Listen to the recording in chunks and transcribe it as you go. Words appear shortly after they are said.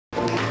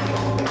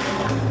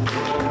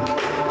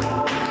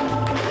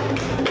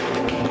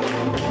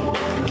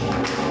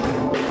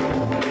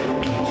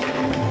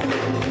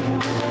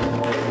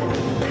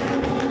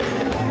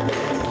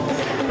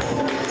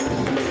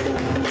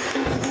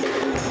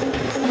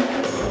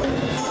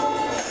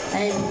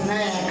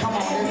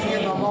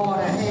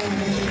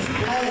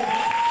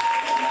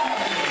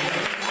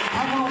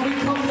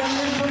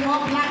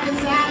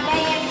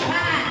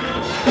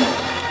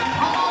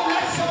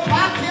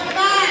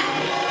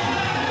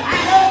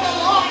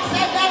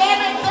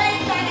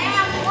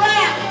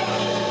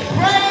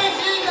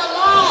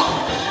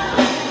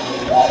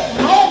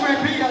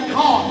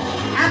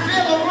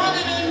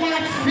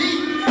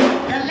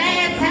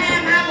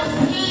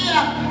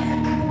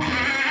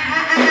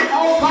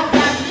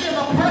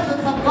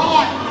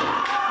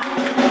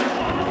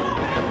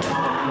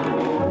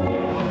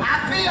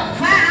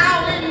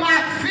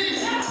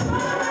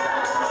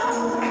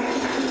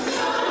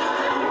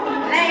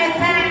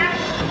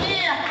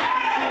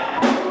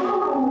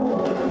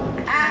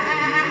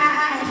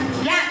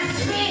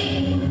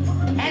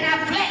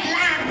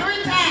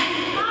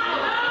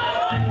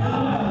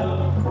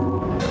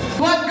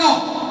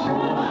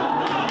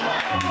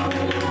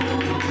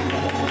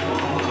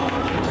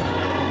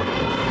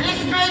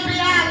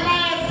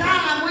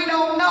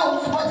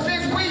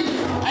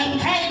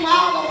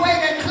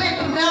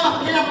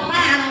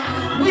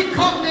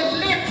come to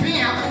lift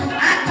him.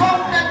 I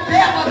told the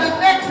devil the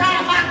next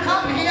time I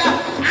come here,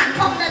 I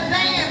come to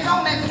dance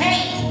on the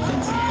cage.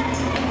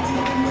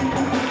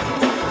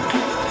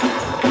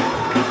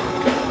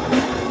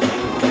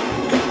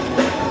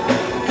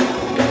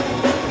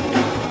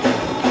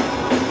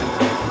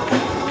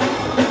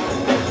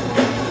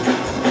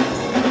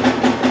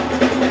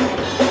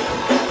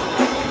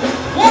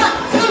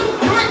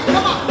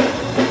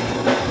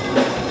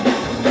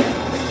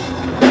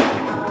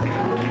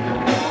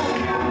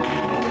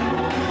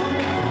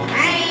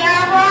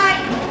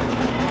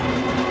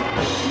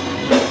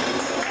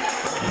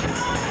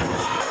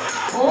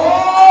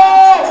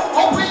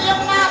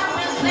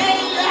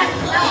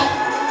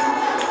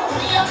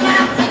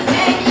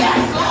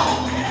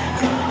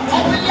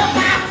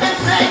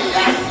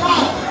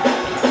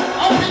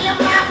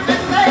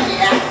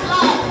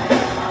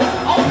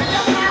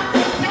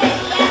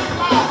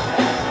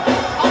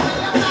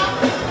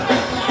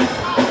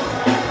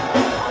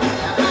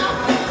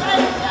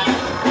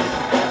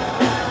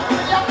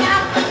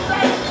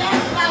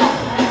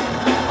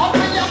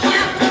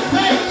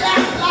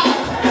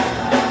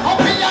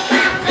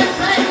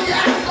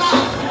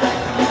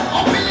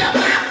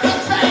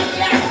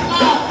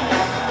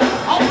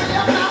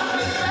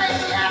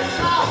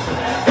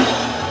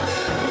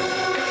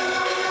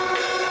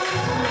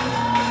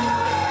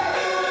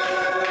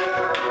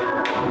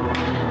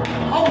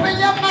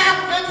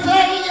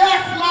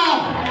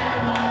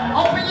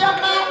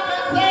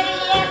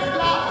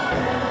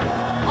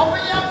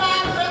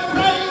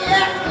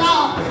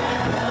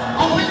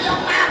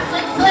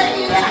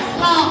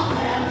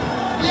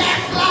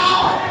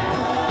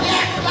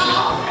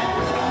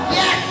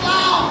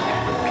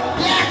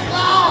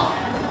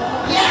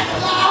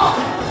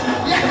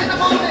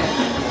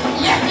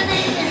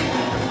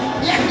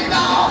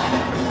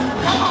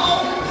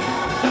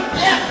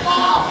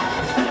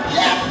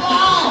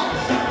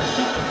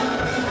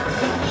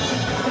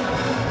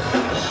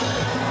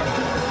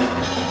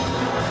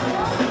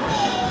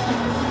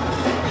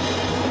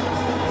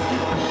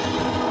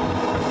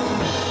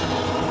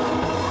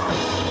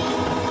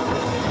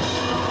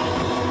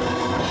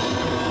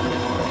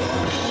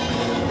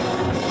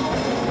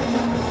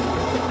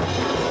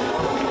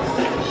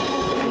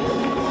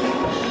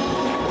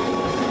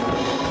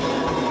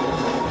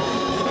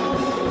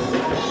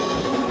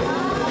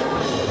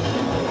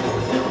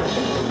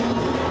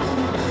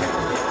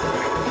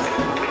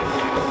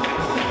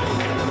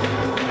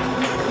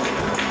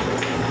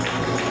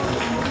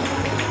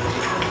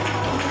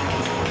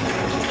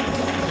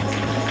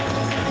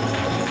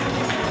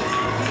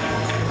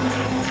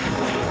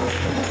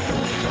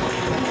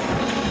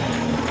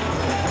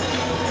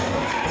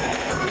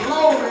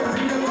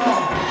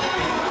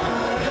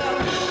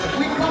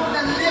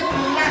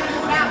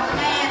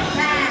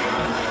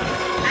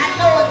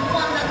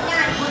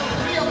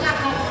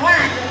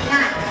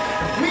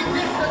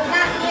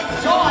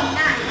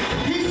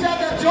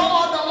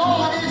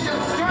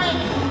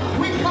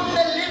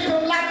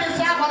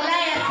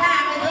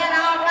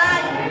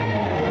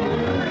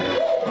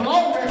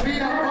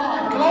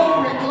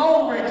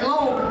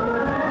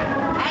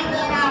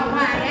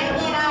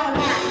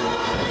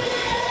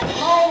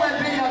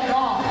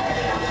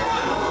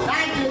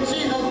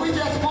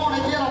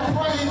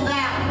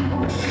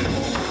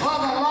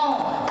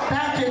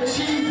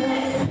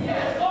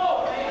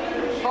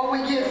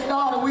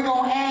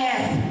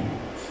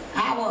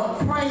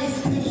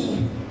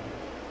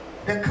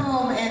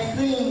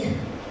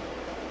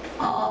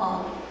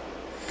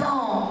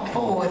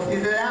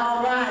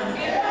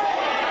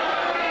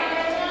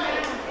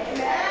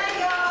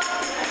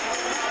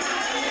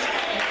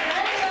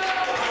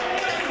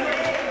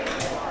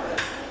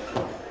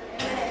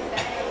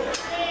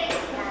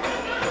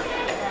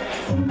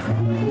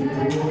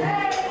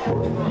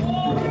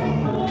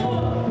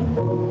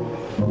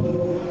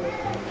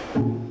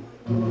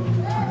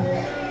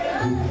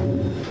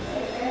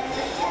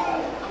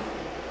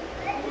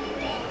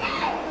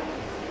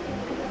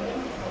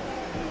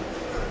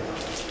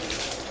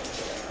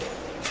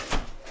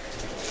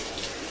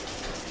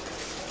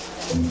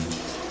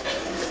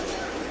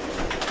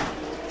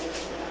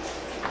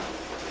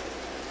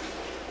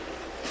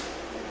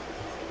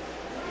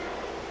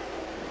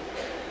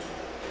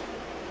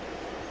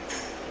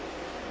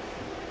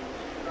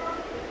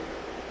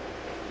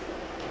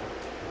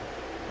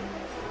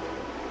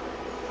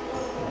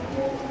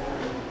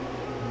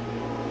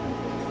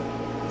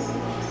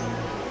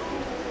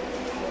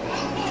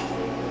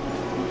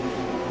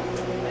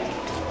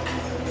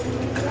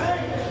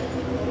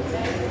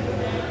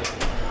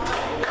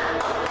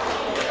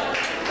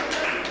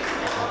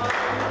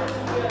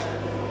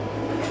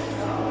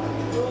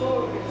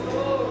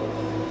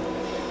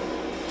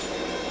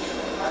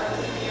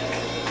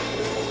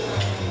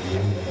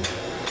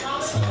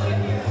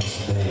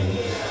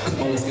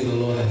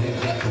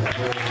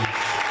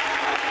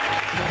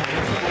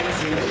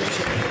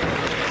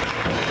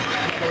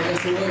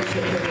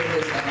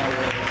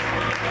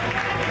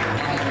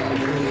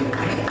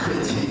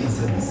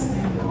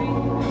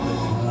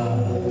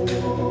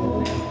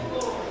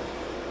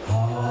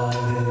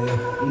 Hallelujah.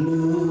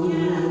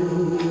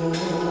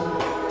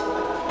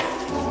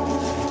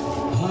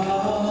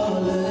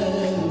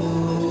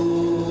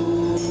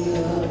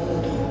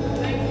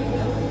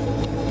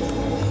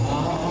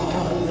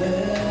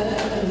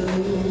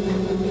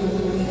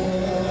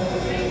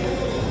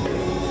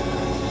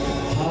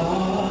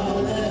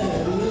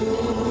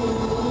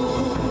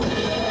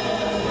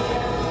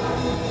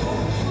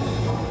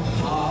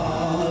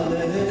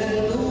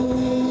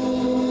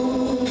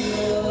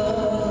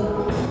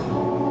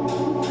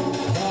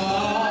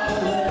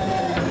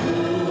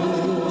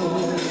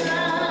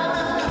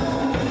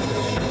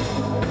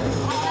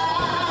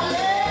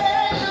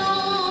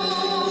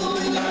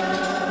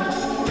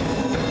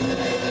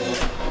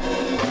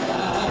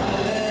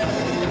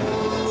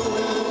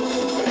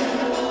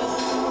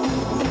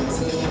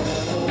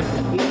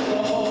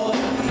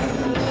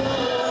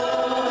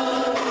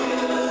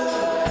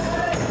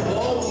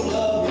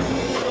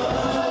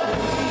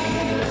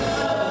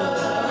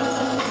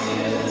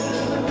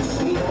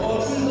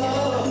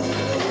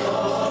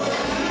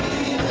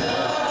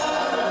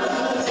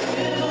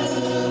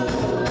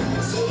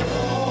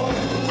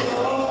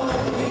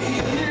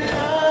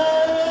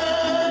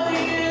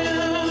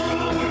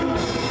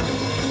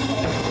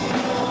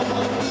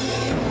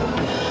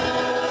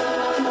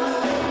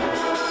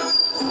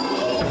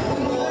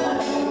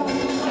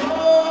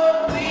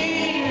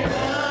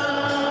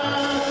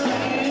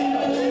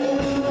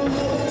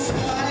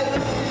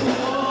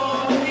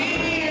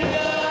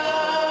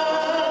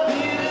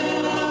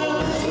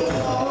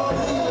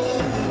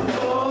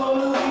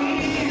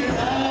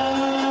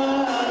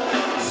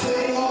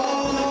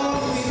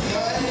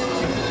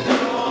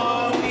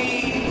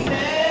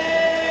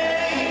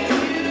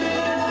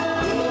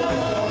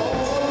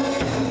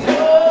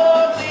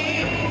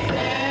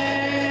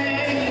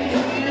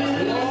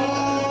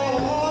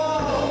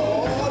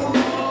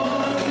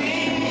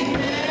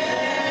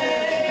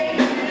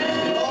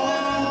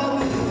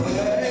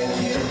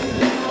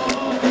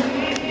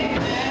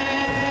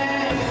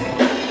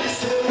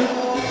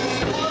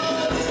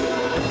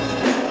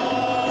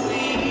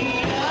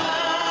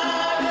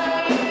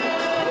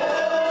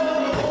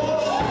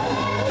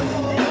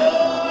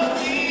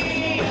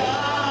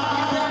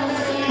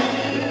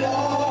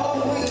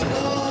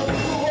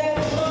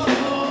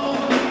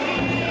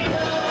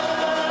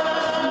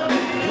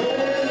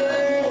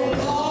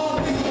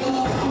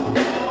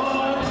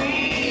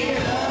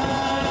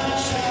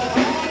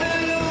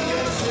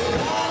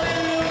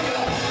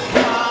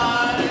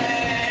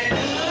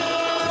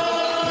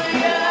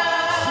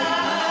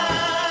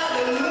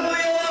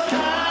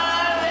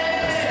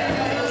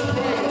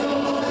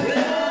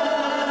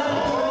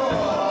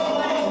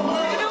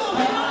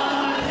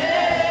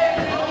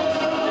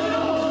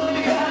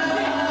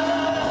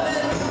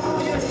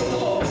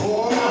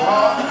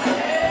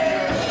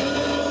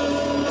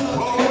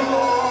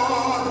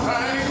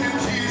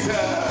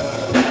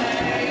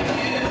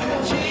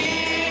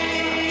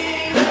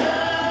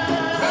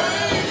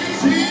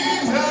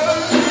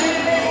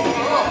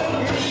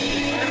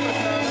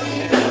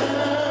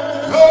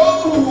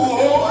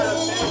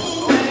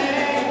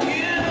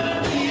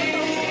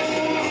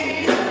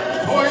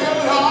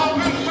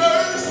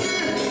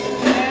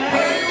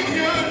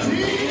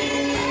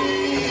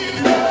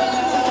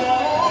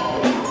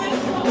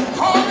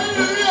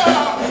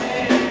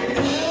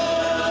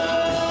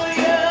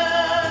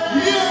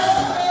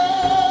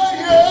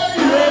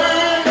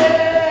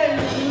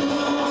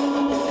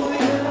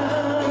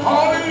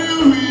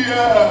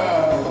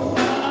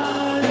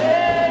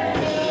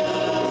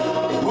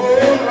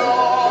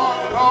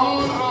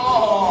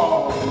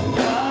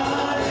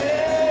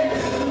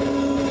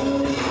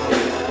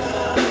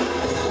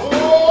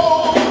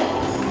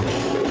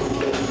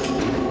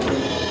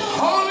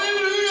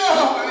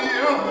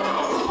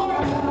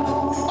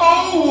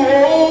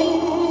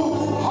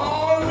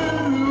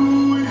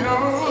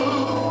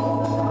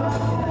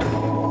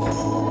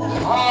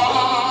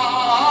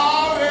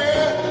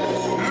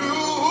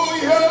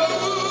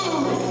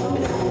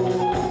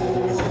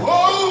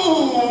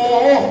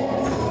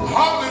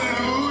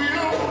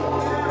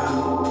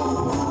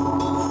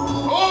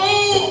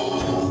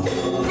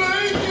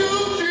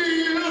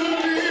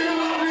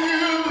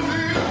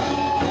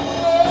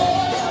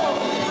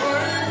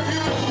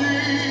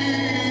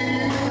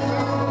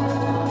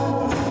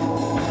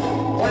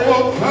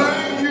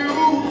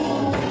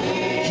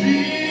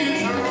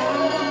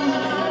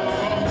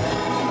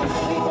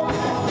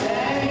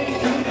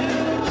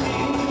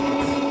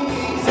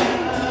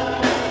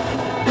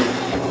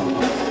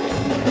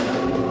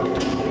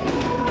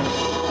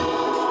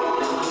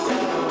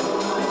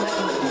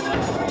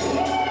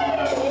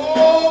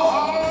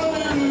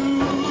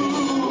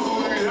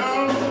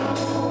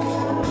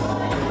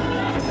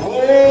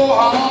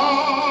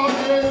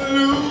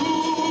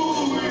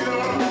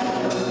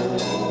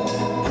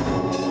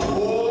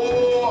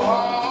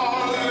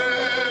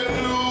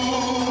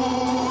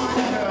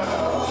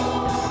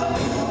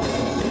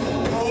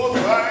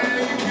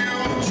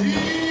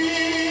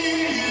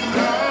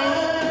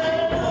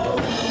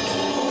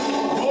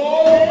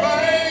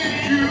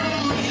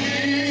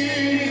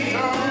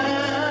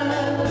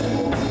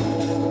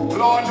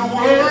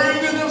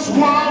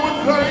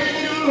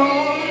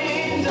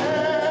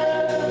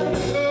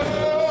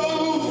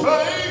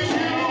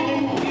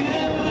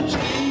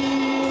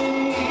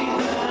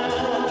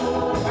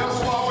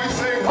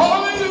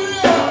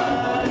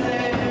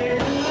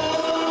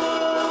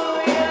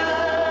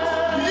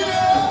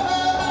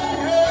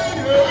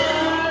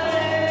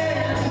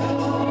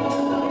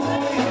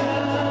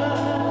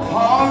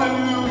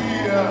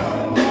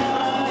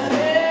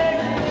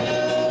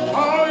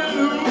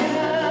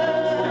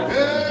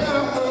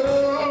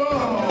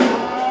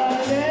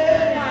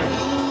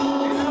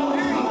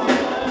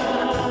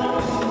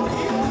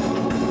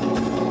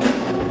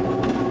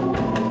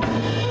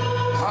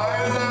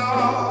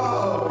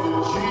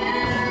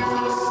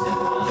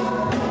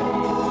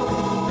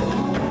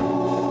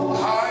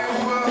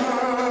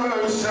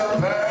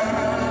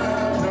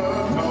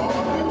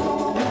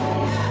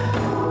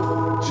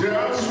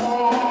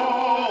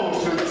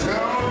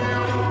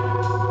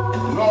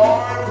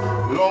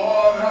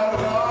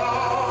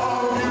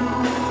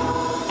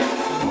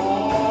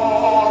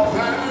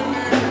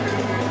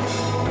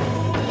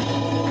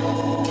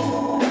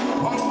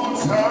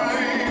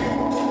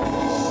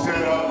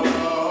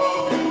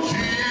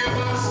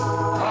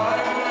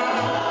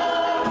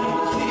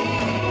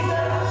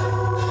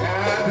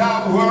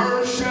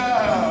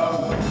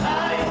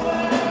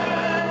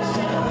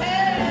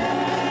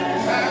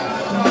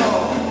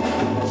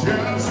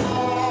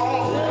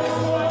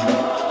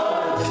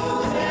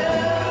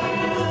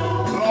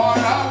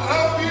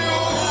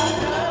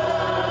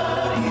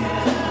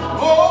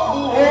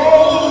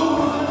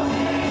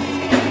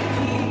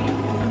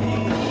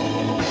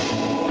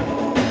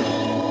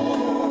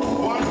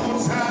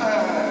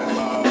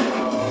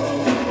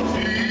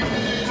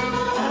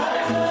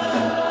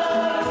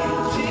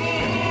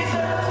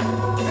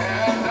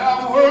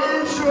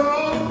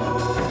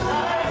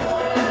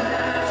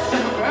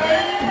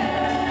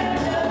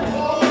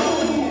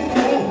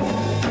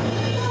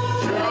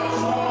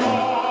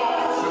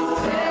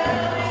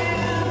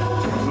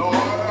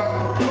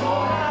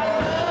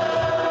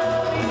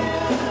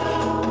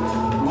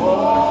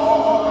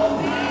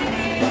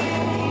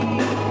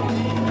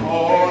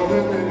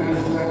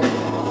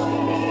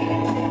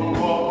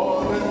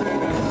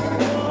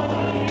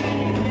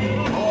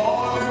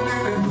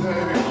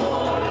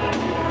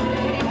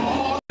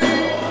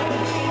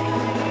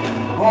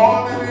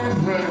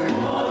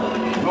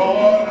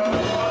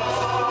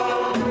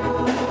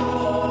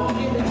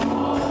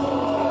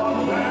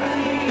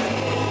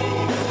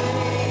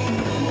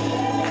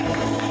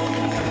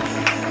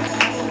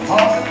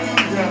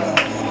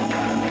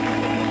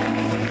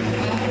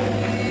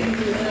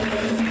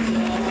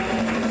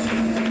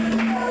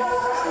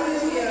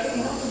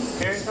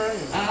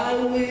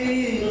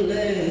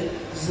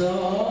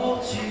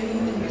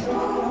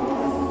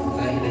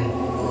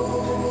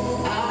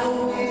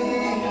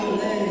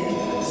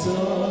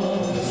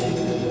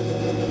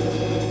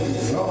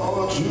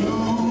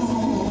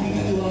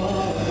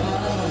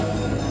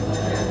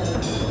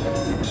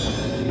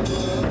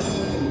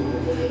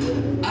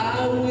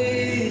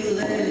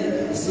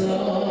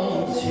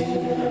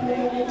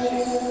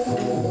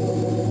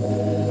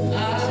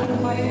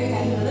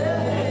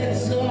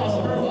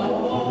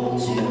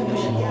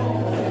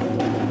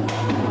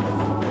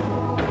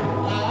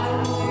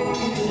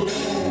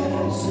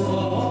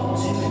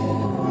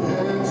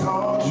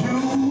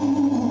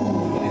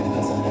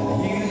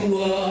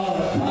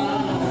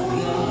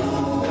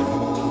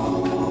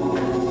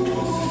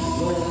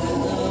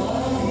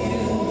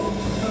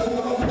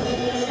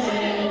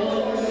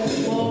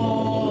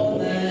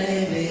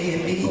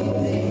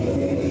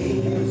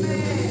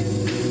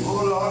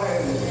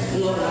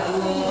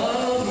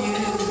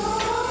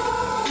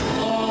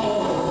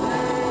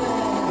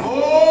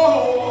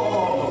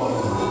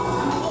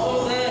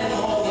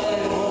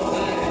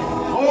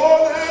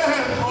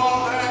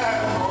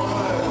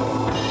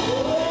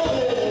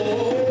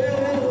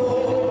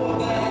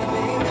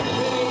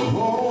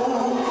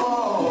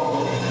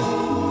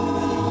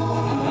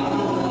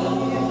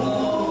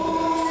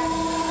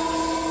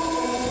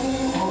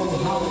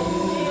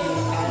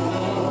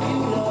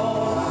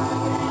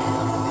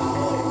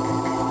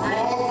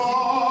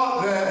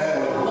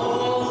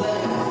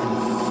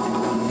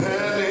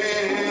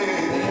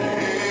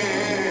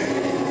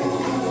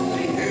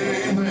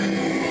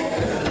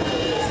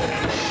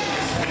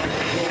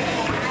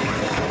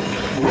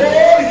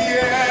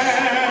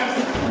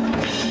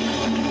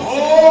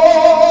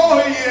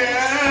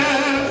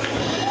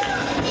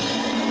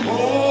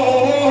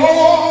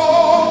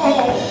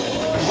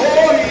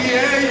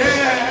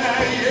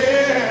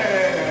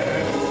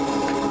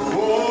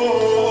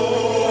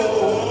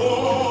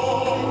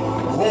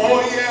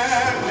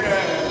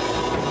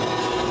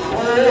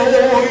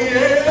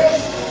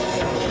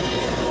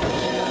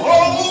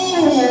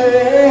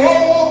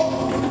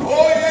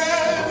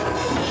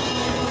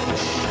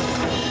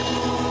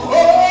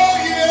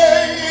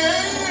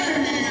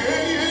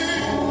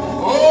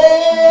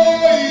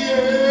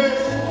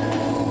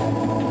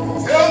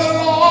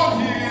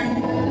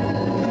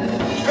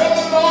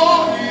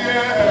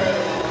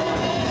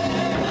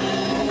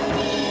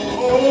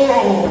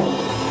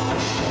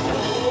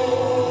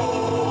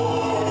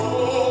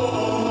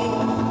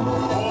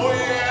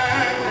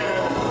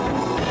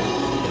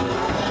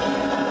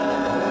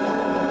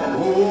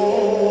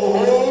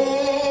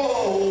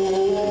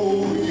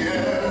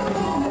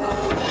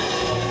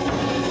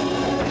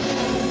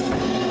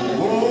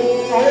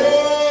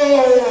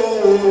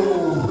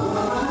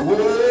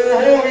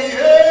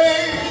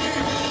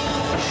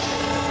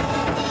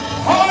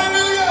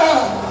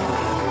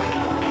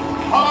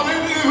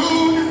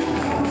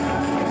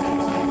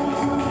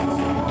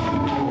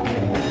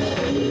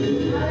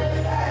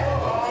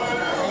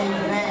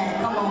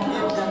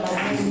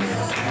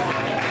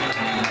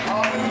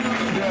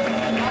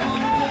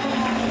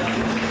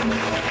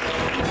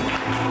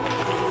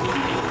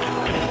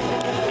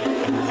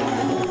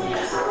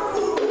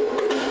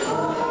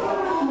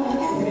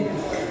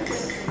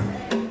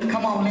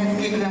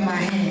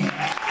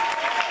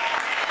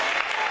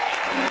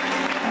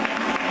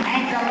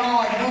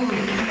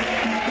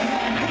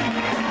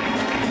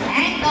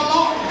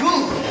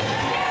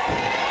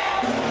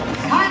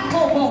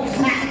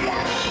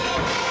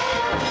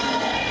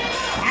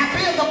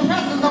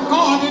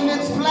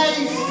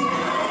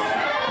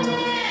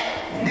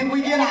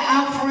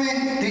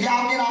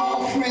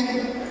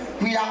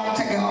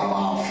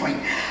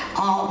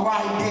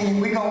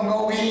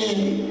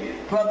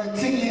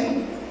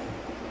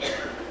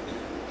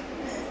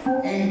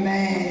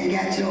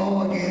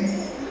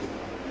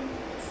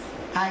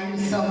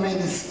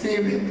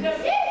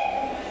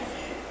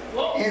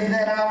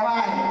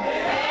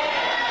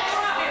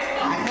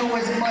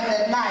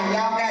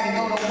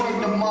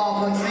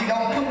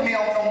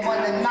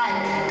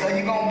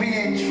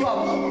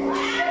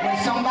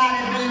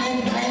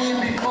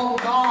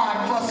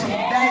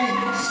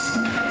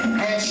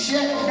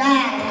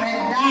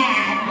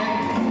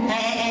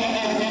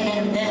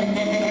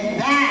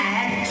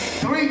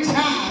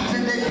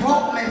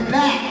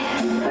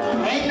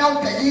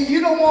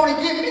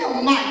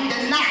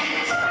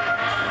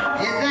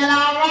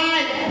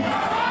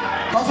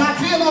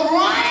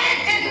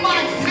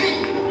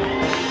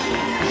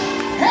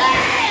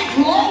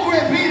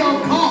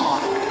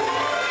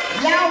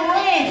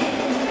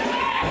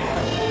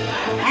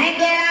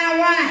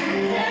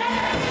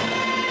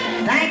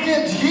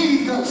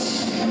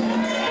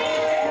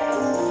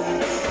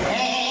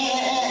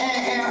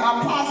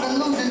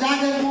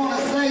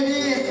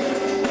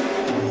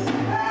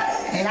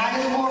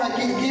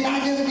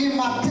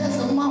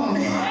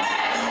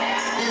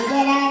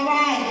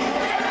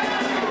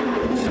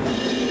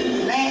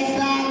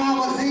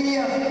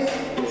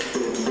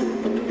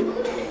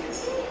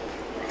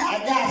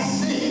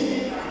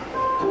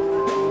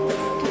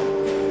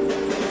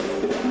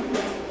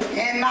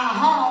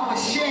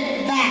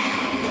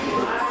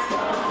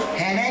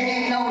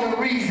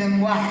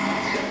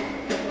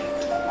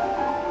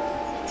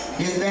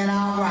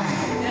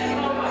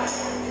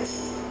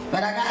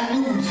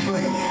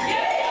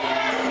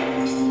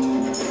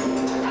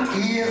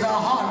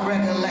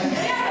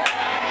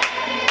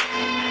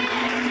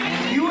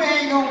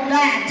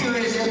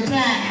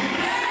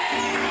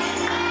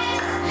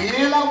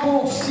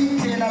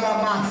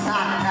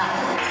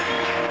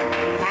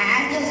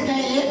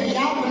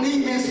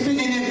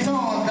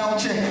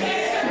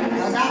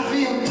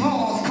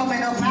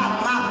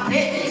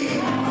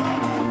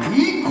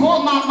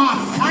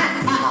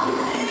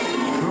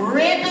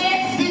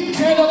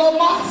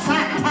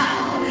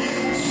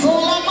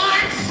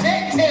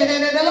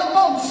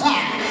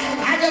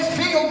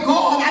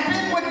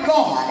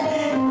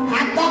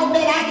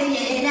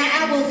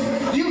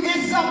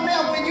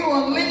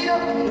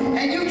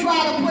 And you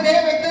try to put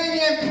everything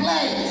in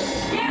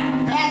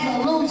place.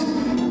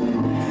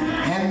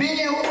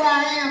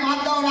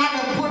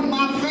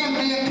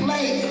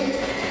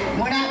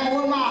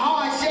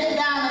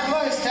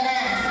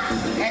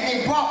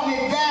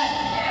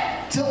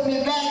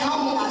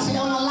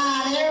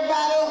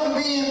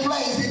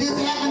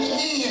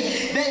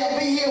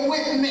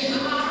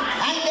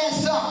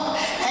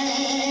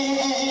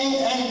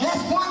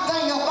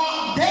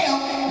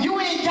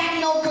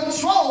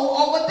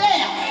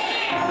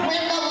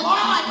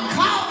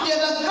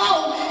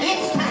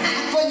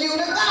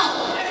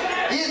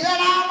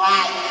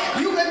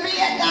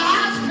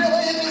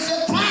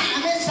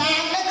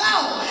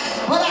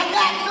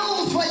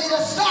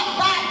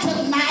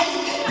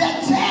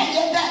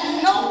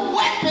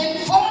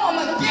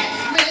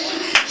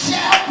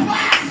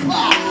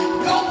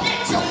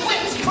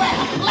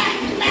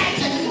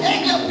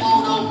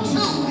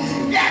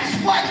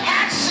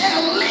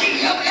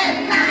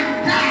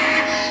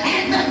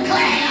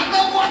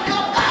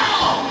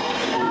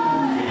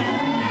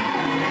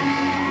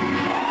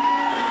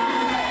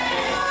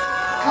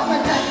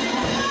 coming down.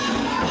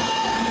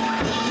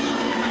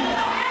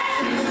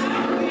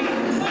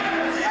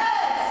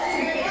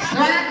 So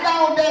I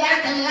thought that I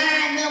could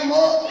line them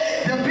up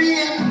to be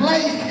in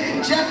place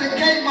just in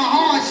case my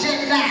heart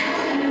shut down.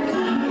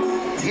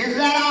 Is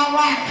that all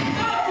right?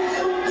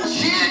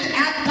 Shit,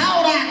 I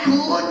thought I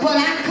could, but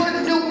I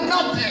couldn't do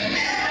nothing.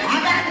 I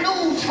got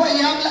news for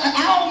you.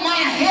 All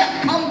my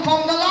help come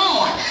from the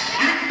Lord.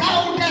 I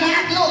thought that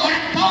I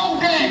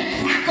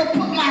could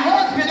put my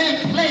husband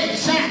in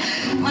place,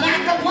 but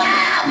after a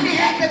while he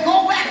had to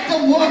go back to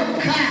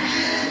work,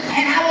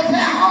 and I was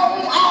at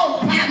home all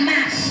by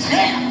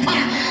myself,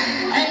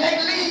 and they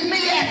leave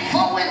me at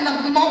 4 in the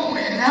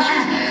morning.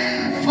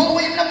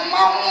 4 in the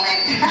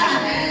morning,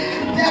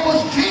 there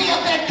was fear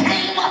that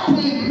came up on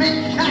me,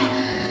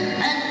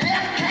 and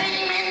death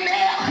came in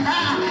there.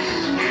 I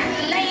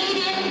laid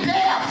in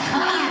death,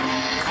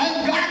 and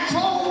God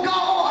told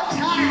God,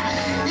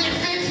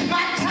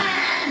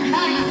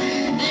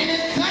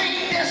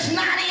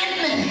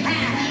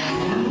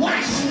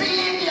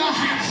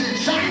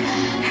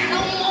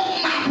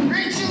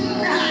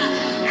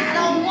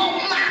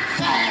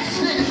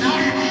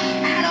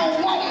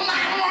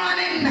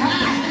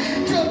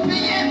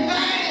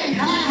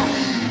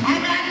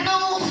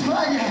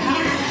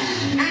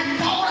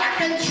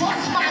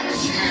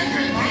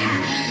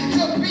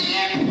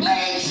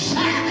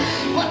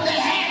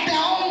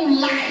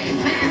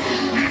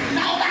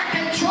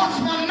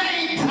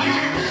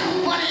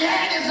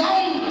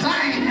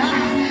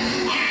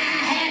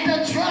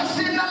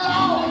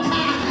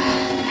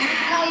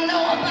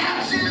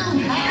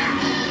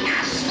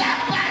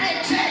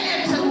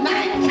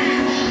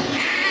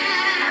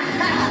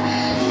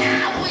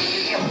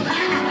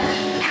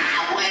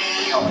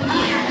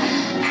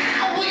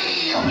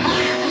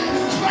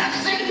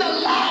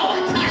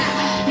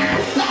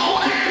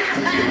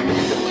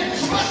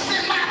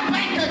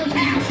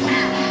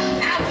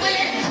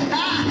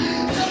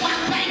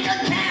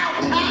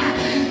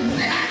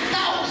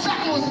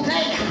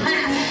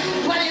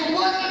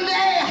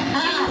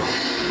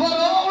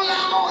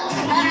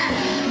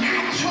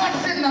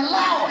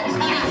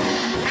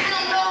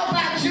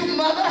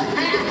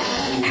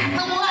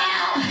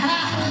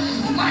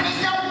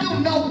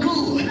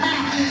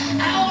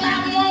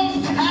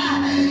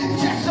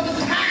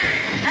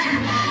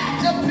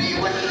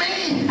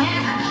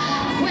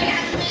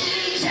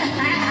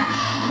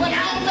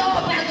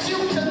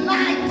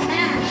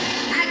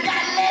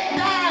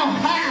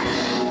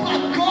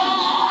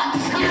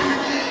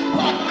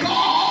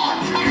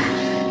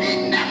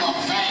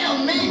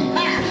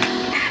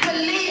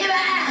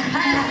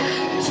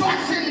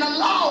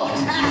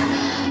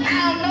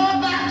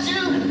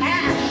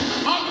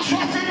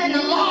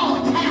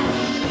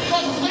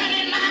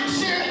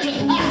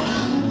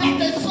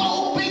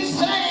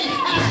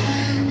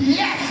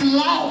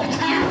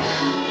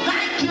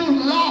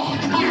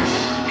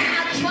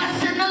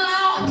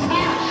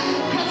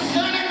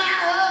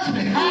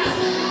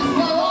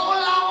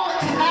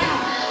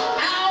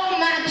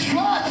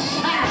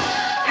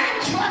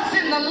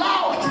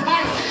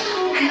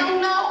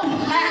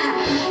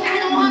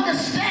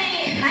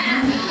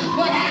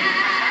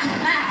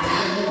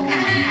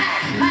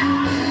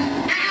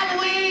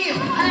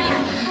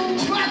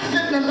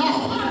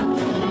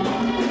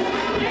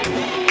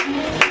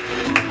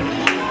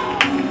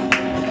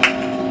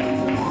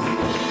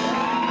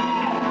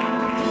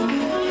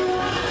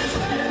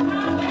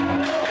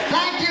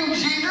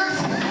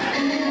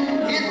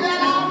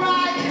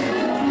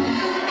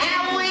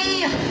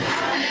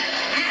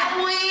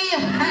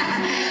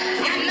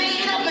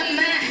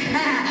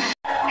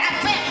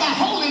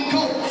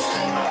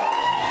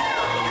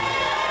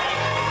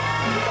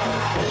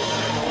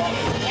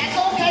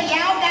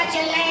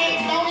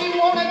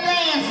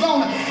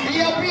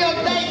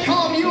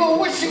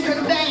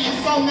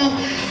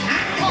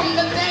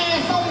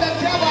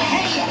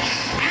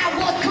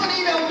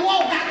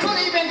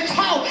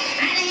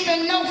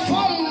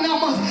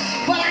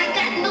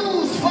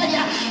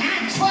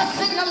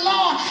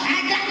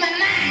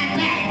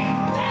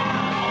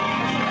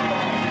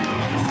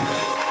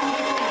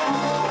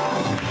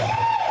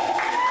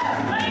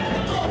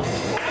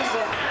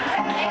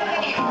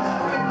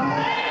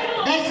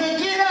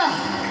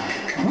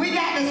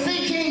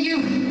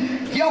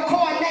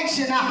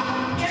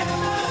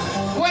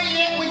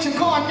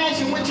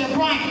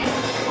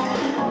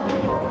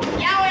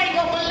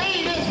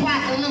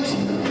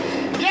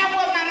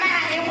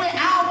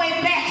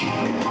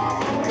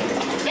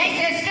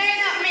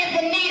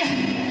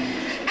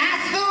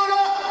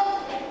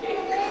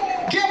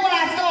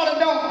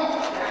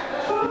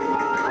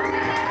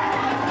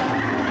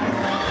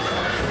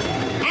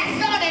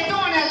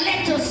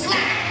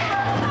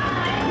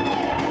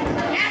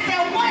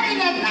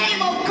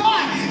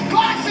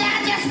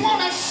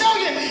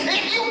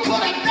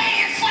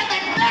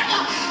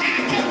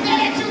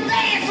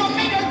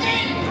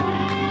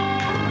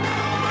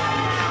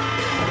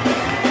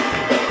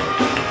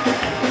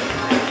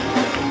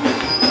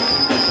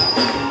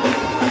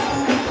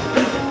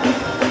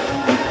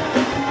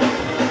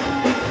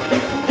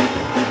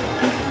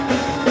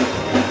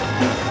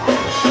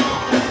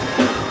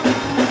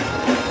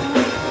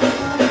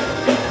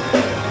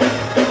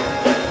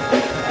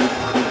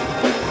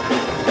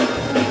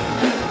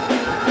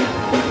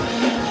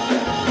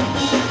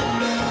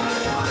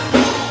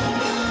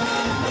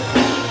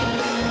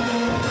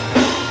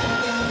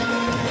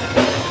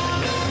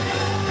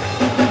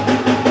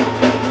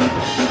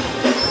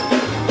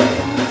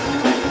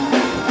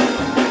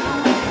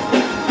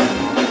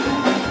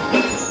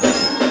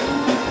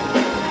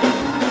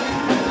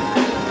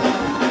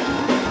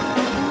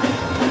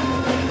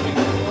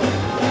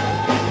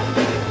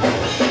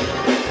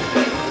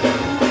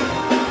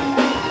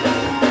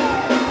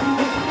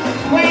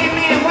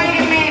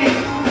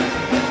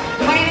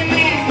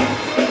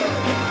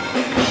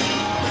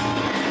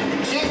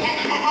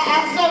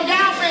 So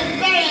y'all been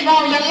saved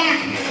all your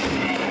life.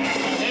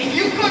 And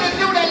you couldn't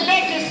do the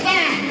electric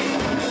sign.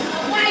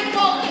 White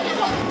folks,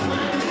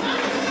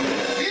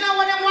 you know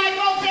what them white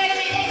folks said to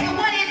me? They said,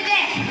 what is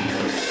that?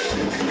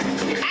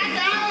 I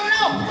said, I don't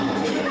know.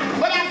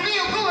 But I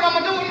feel good, I'm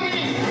going to do it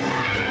again.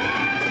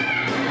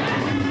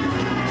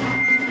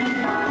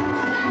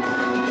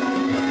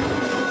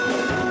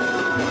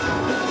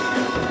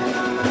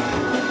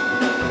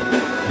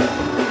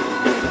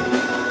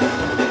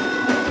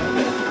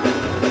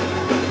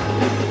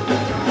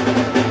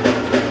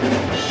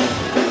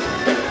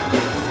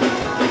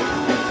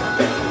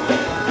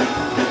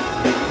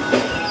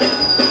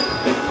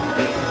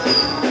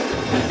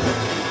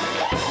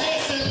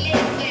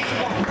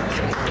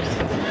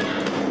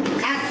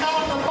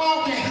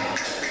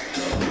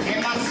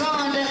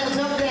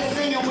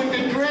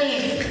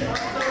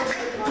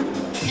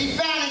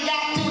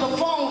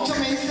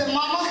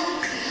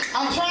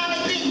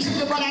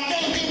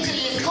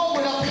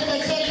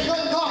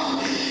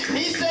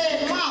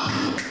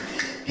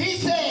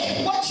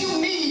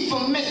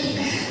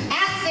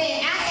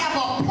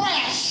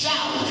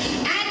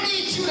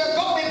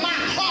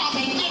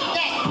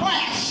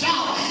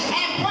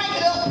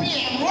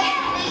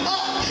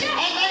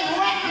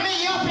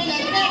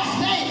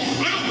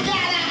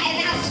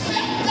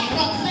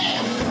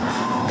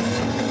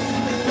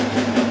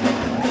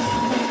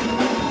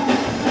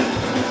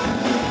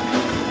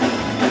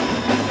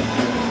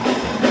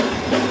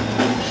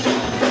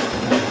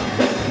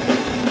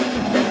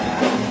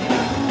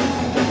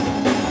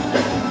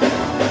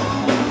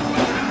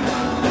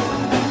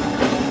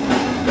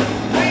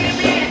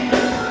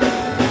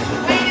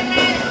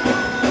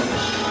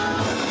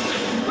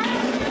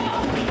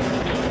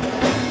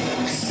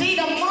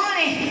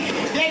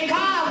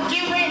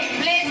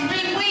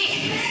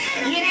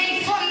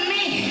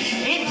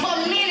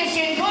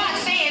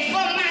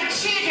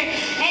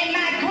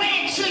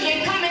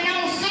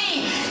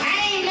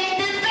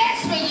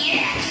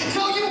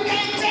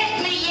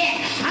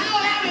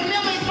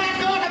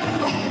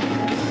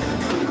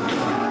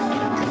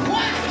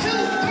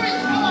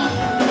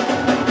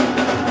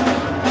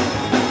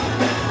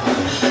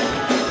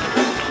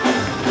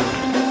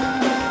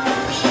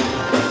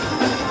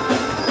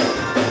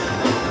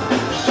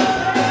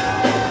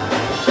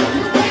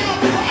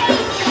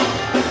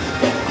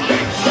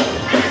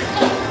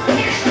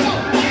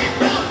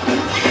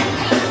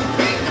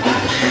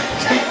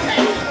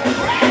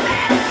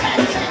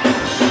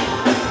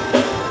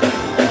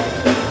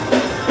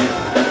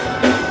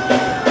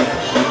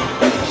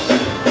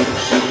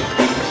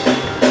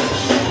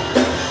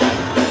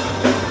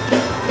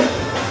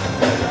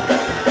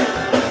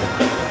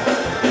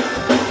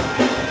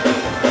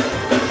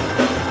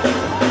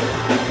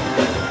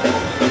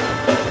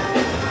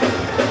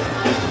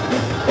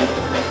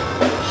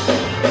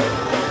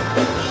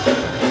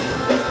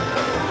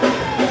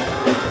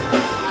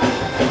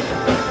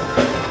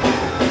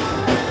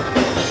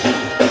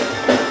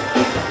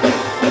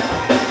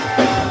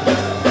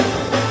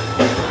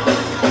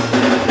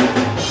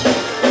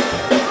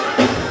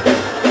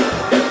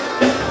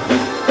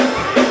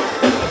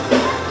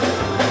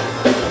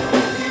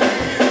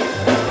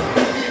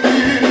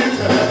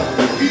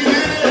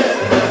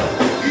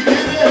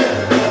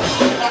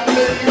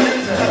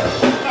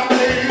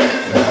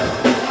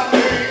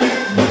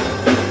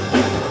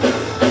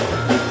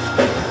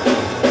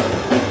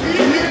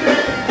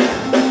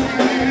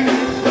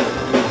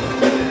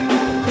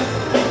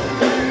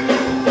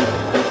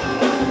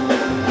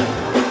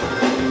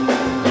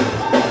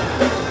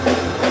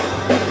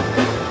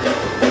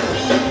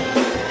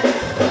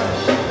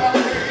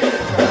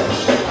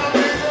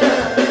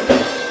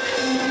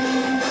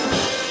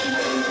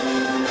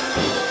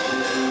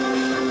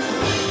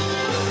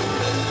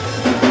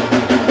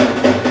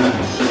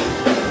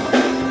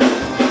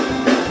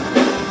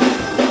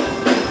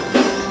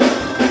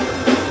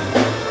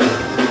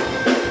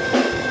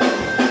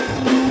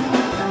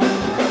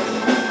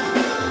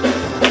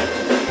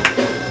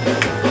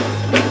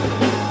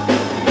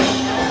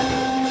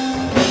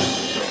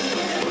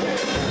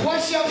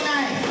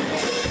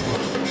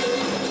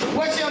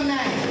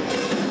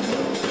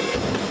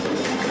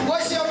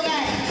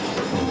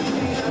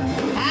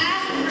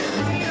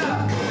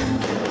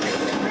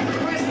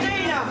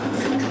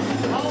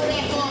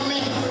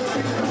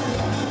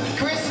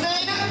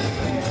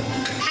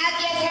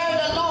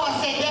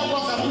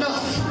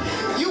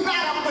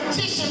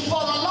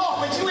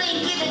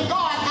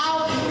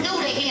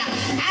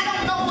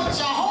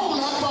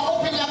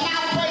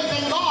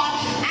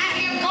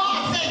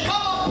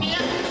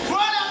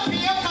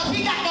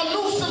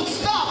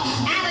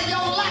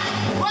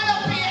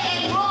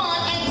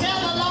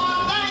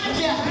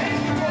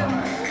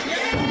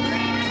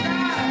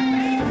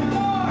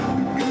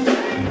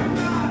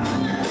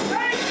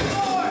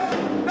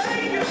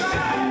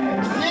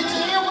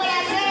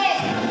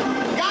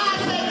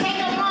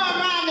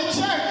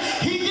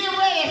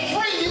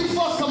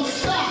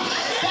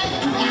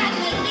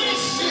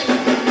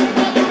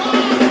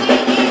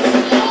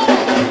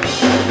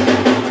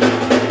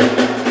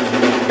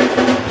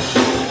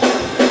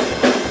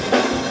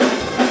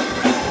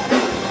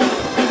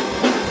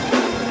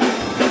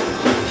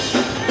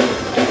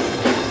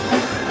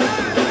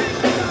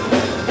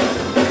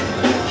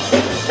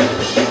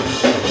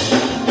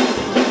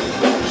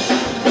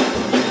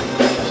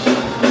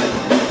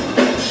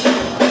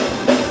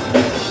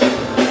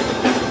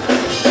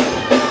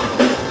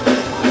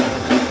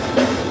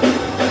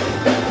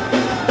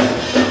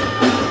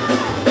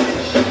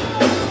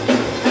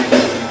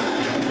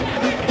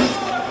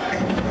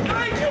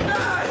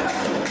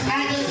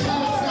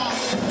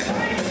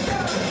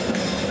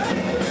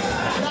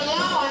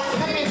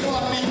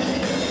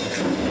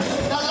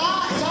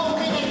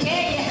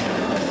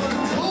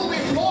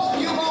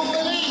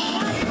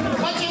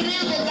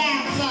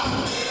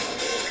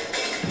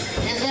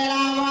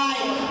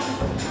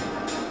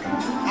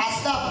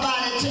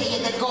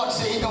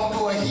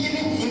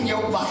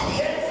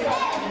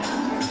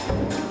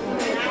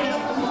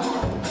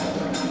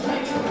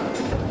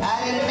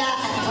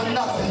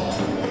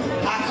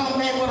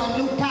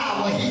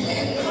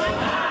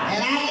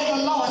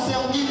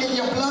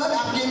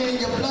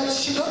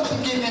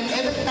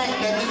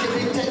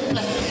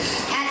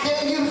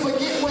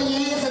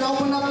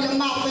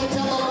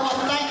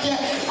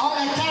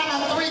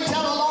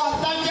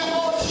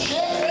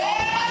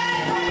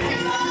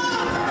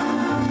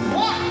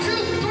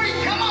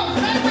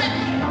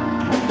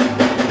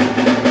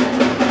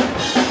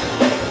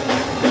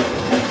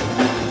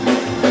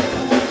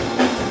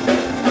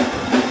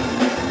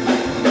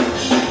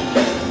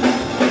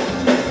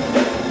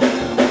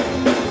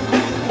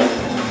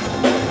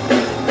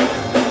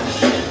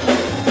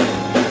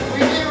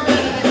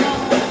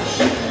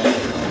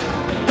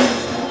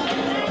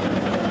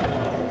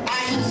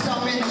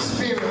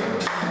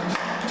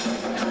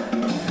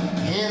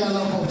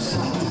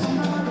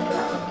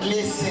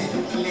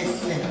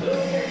 listen.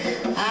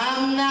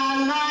 I'm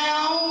not my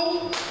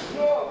own.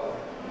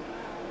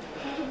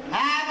 I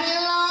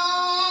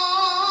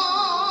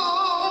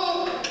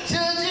belong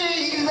to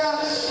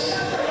Jesus.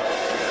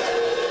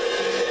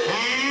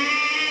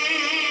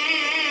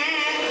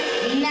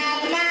 I'm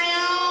not my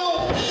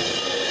own.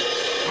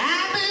 I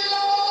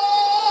belong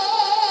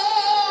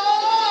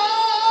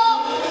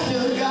to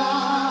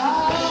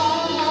God.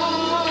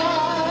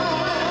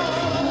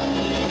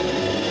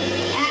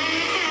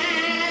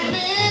 I've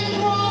been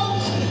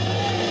brought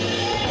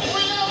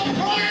with a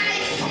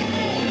price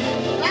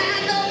by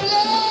the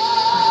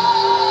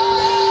blood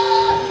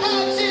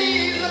of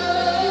Jesus.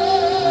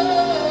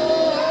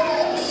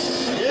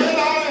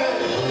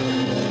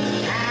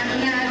 I'm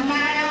not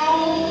my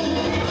own.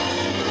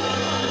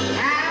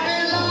 I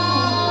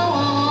belong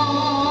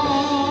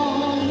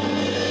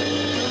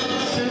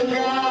to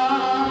God.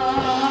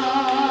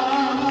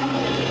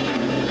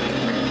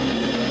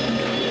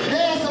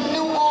 There's some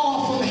new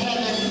oil from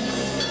heaven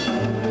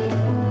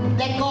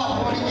that God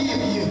want to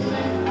give you.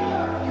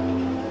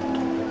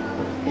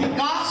 And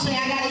God said, I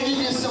got to give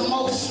you some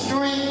more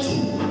strength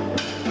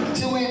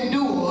to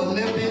endure a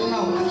little bit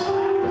longer.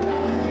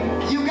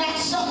 You got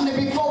something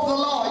before the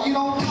Lord. You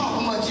don't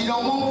talk much. You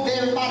don't want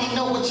everybody to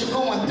know what you're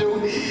going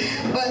through.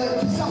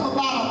 But something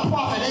about a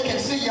prophet, they can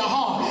see your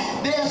heart.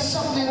 There's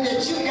something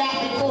that you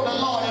got before the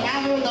Lord. And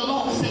I heard the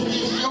Lord say,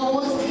 it's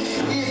yours,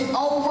 it's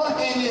over,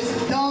 and it's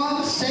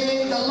done,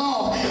 said the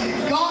Lord.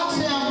 God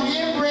said, I'm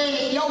getting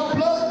ready. Your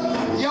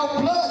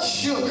blood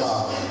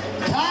sugar.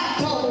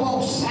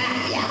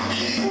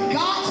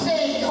 God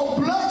said your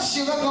blood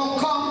sugar gonna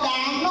come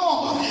down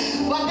normal.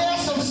 But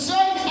there's some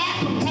certain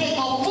appetite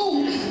of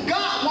food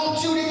God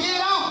wants you to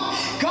get on.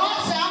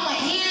 God said, I'm gonna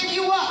heal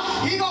you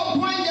up. He gonna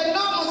bring your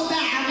numbers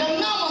down. Your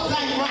numbers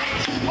ain't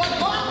right. But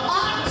God, I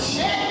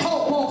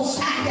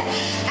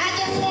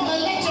just want to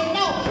let you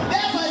know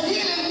there's a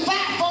healing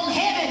fire from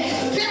heaven.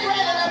 Get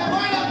ready to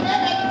burn up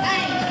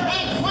everything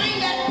and bring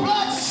that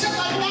blood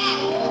sugar down.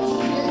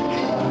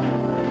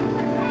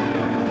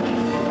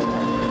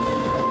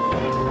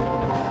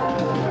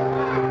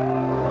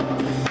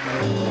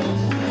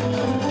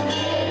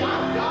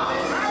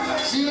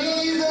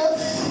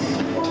 Jesus,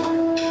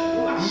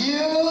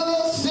 you're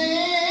the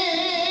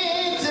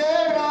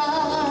center of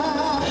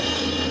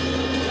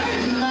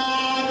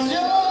my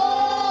joy.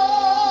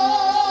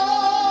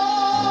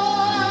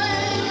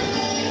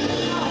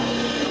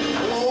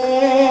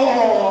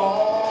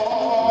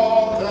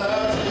 All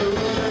that's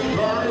good and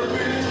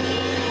perfect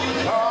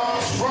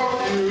comes from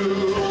you.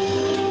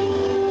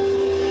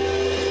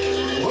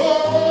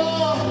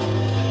 Oh,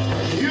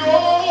 you're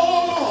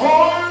the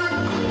heart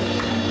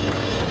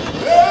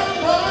that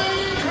I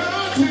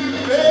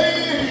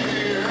cultivate.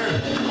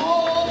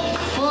 Oh,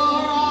 for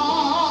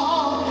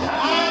all I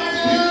do,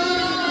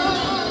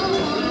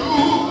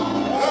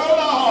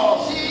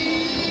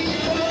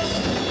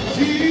 Jesus,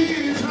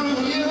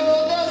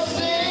 you're the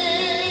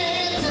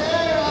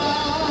center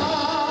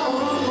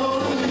of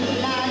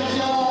my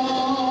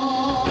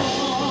joy.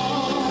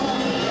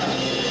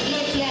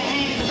 Lift your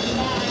hands to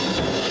God.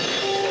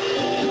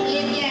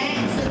 Lift your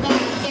hands to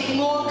God. Say,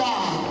 more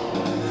God,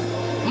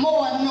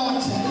 more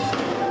anointing.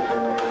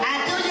 I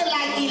do you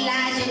like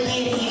Elijah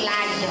did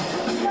Elijah.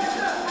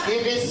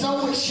 If it's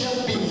so, it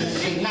shall be.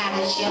 If not,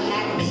 it shall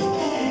not be.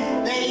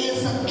 There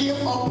is a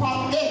gift of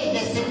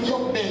propheticness in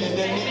your belly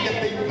that need to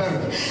be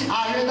birthed. I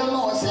heard the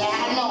Lord say,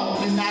 how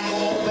long you not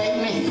going to obey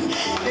me?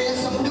 There's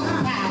some new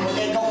power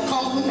that going to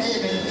come from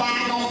heaven.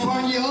 Fire going to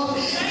burn you up.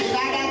 If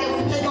I got to,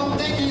 they going to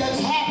think you're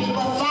happy,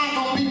 but fire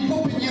going to be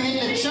whooping you in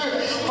the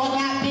church for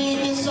not being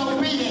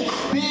disobedient,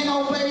 being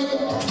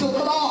obedient to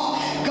the Lord.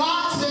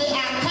 God said,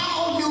 I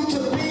call you to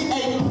be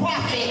a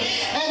prophet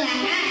and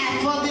an eye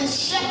for this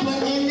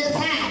shepherd in this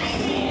house.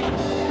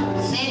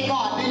 Say,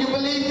 God, do you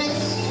believe this?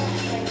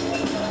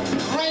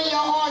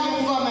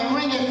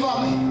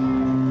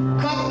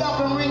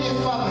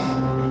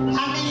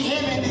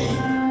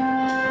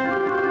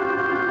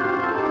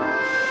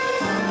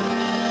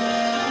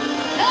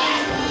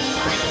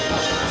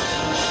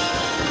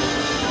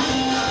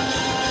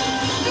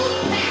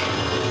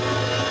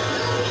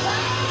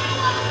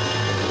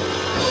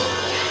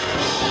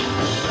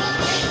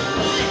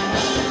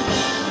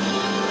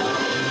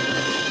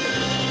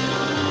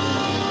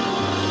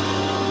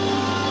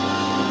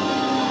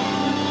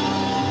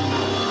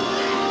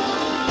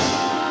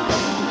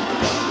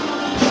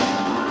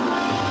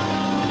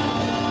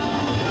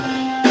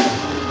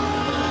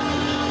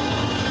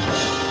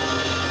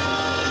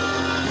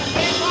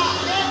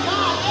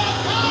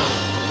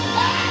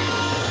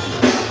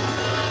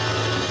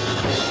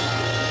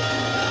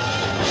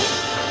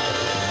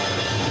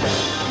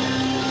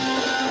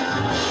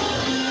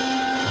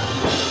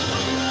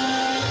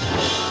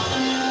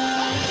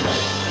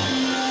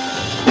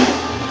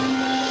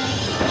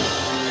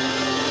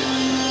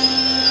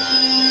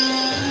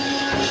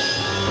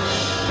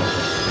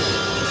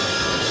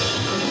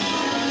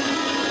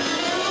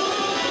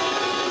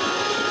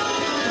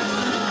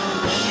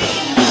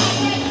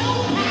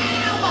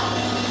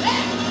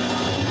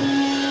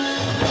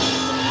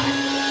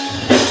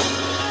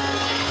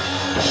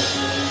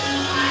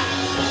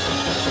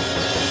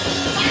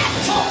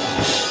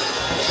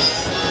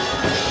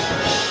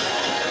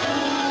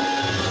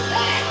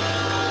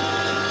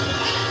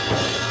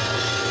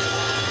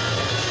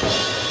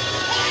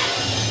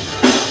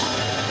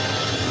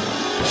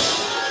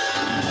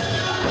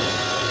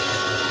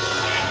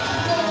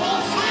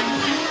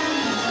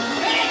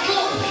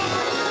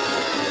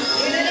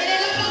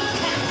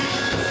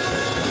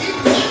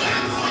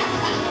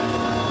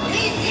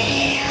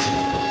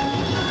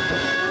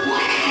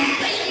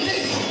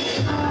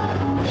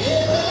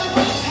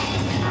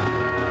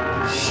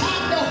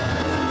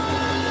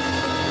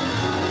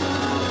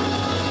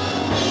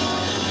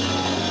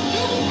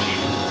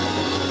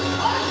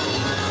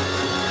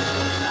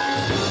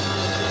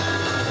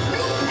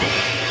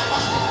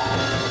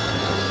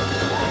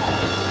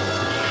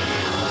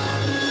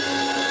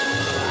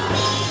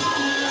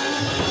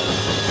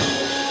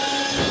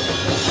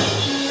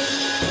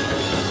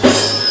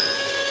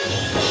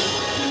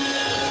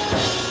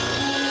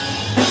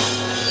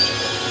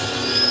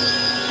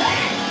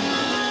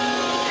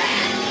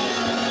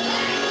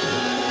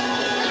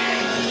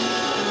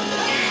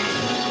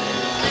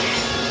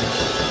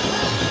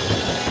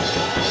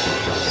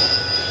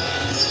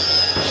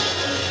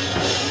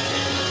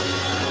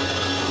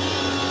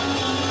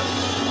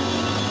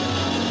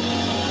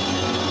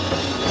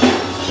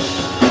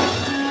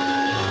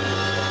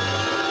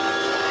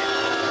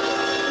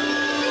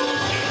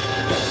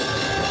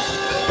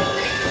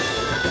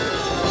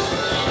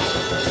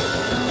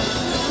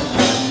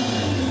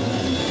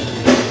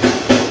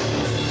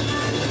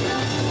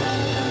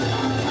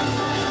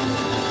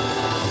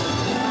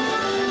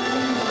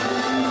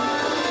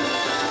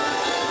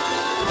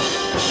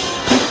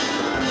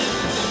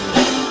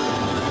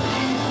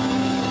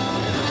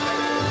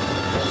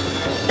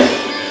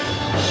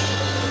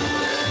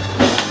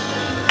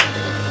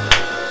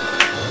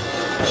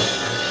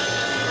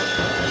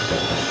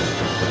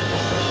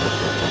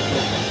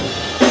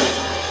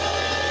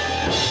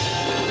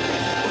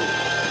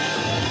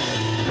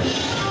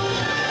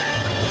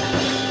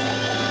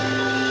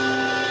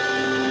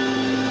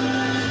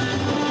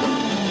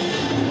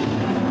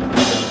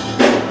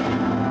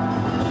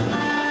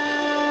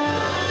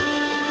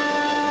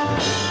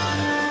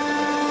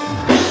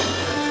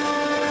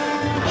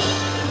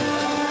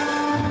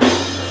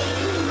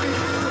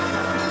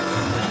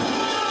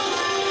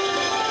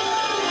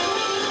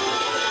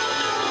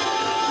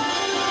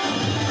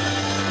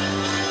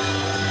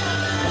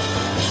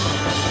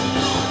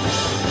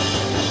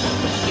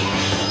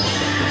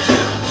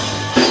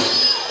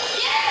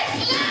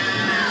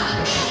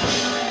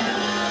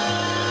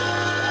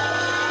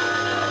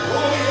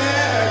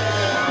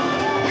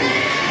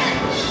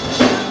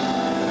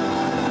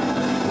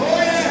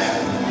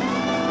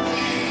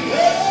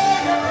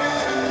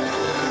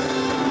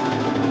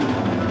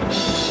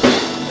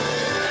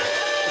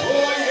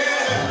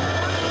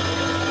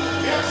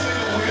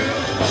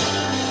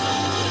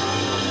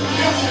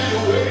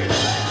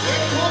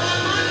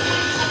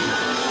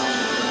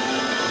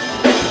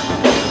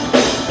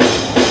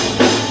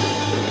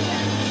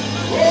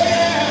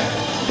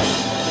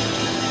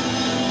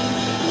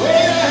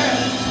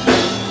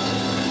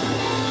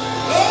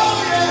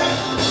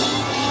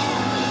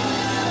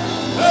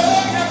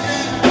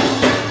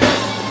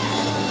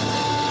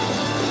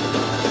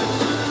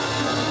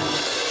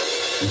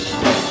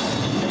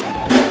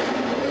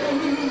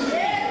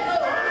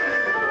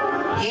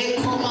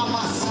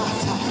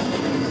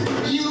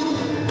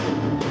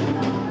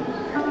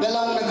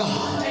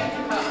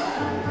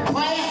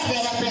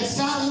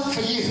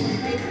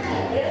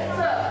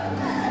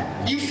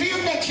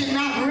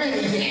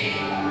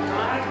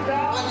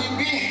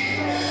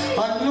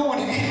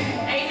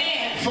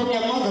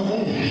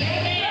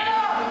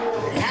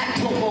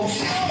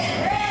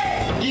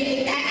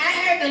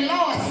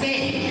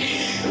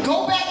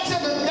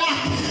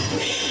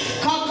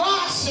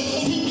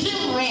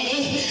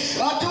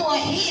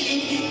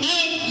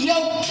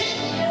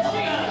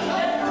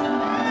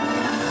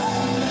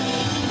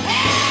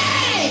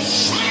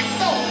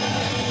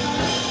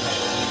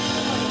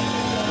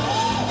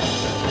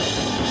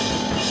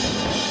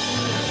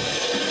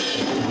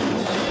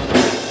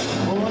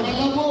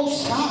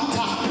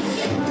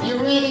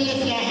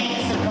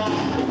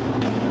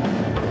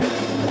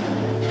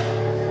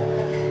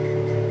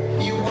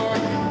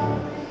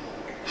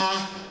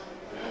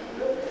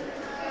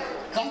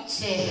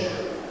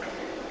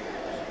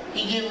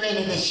 He get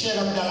ready to shut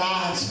up the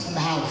lion's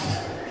mouth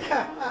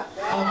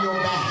on your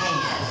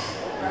behalf.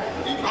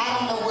 I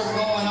don't know what's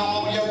going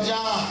on your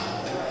job,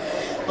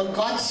 but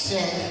God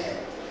said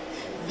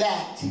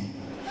that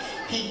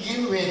he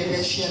get ready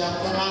to shut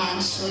up the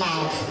lion's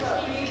mouth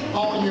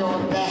on your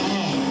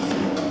behalf.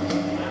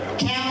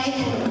 Count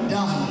it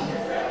done.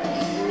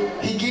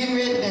 He get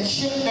ready to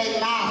shut their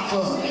mouth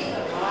up.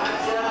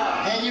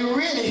 And you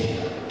really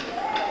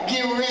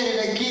get ready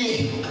to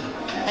get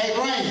a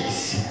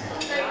raise.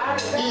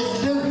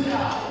 It's due,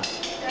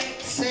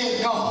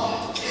 said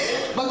God.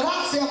 But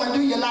God said, I'm going to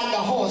do you like a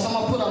horse. I'm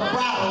going to put a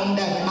bridle on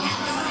that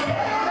mouth.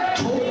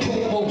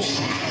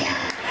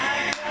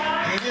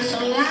 And there's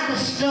a lot of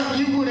stuff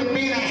you would have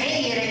been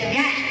ahead and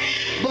got.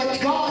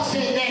 But God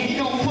said that he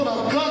going to put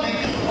a gun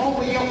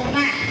over your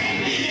mouth.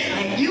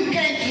 And you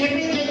can't get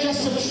me. There's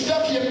just some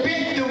stuff you've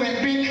been through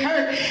and been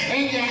hurt.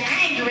 And you're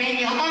angry and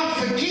you're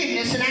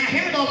unforgiveness. And I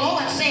hear the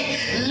Lord say,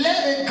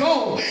 let it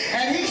go.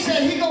 And he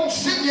said he going to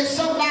send you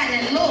somebody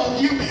that love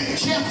you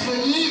just for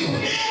you,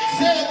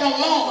 said the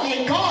Lord.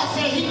 And God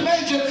said he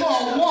made you for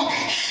a woman.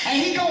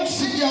 And he going to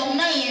send you a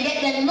man that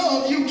can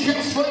love you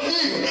just for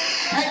you.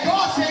 And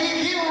God said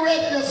he getting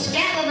ready to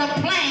scatter the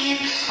plans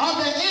of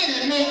the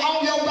enemy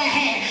on your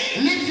behalf.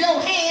 Lift your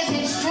hands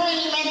and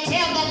scream and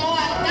tell the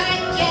Lord,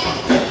 thank you.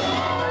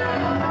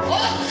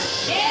 Oh,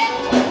 shit.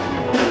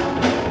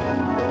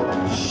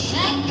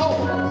 Shut up.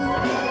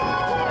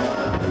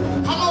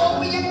 Come on,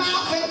 open your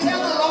mouth and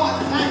tell the Lord,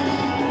 thank you.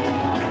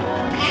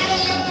 Out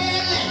of your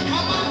belly,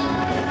 come on.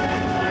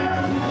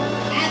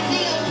 I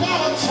feel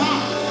better,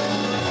 child.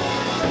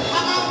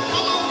 Come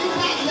on, you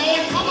back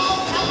there. Come on.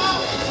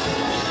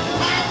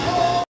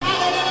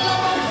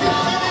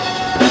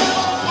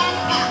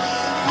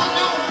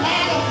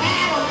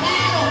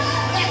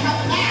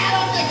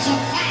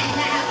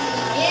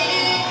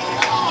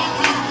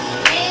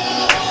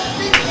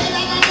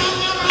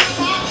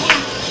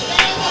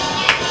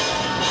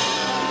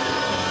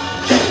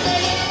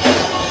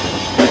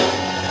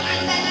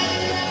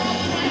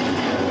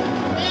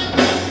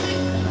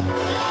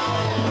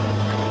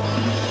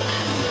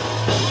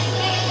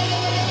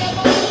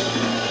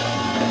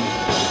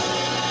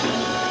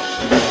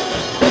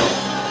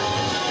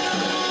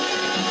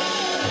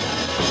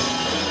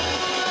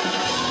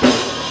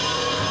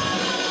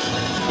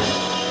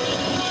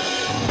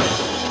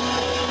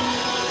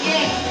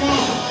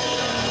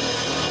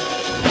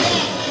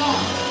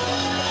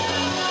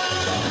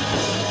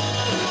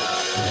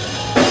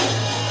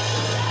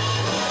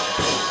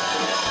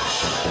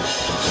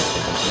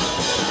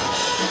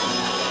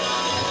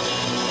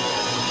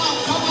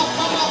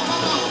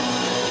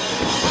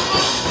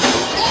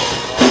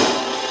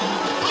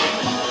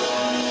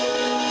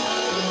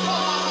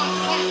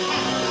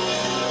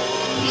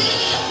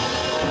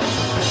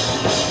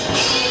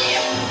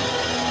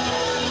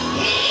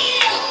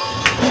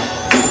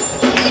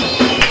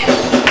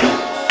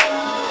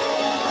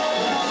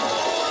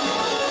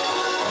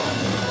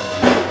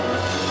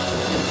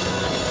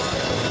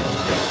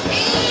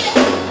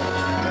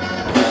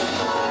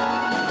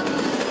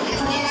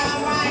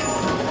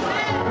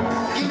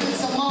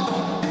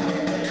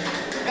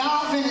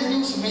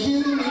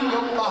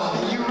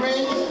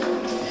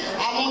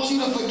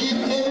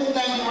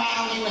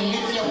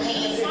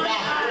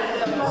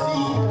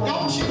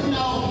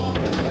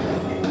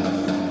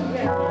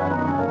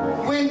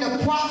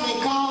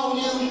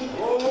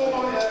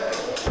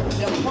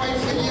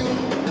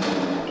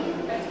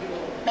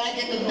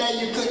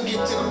 You couldn't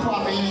get to the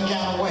prophet any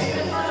kind of way.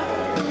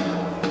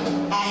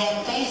 I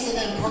have fasted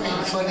and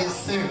prayed for this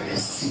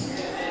service.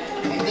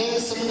 And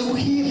there's some new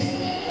healing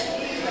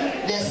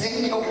that's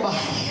in your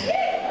body.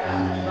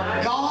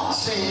 God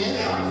said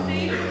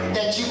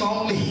that you're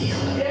going to live.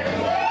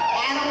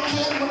 I don't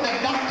care what the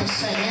doctor's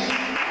saying.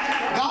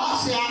 God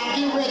said, I'm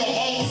getting ready to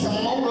add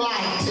some more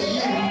life to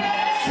you,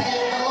 said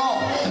the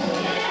Lord.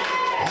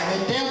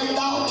 And the devil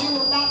thought you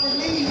were about to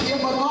leave here,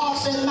 but God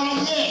said,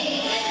 not yet.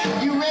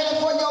 You ready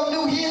for your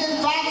new healing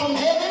fire from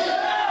heaven?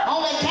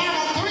 On the count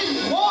of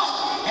 3.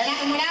 1.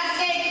 And when I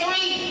say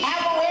 3, I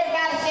want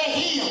everybody to say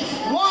heal.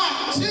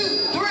 1, 2,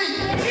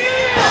 3.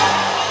 Heal.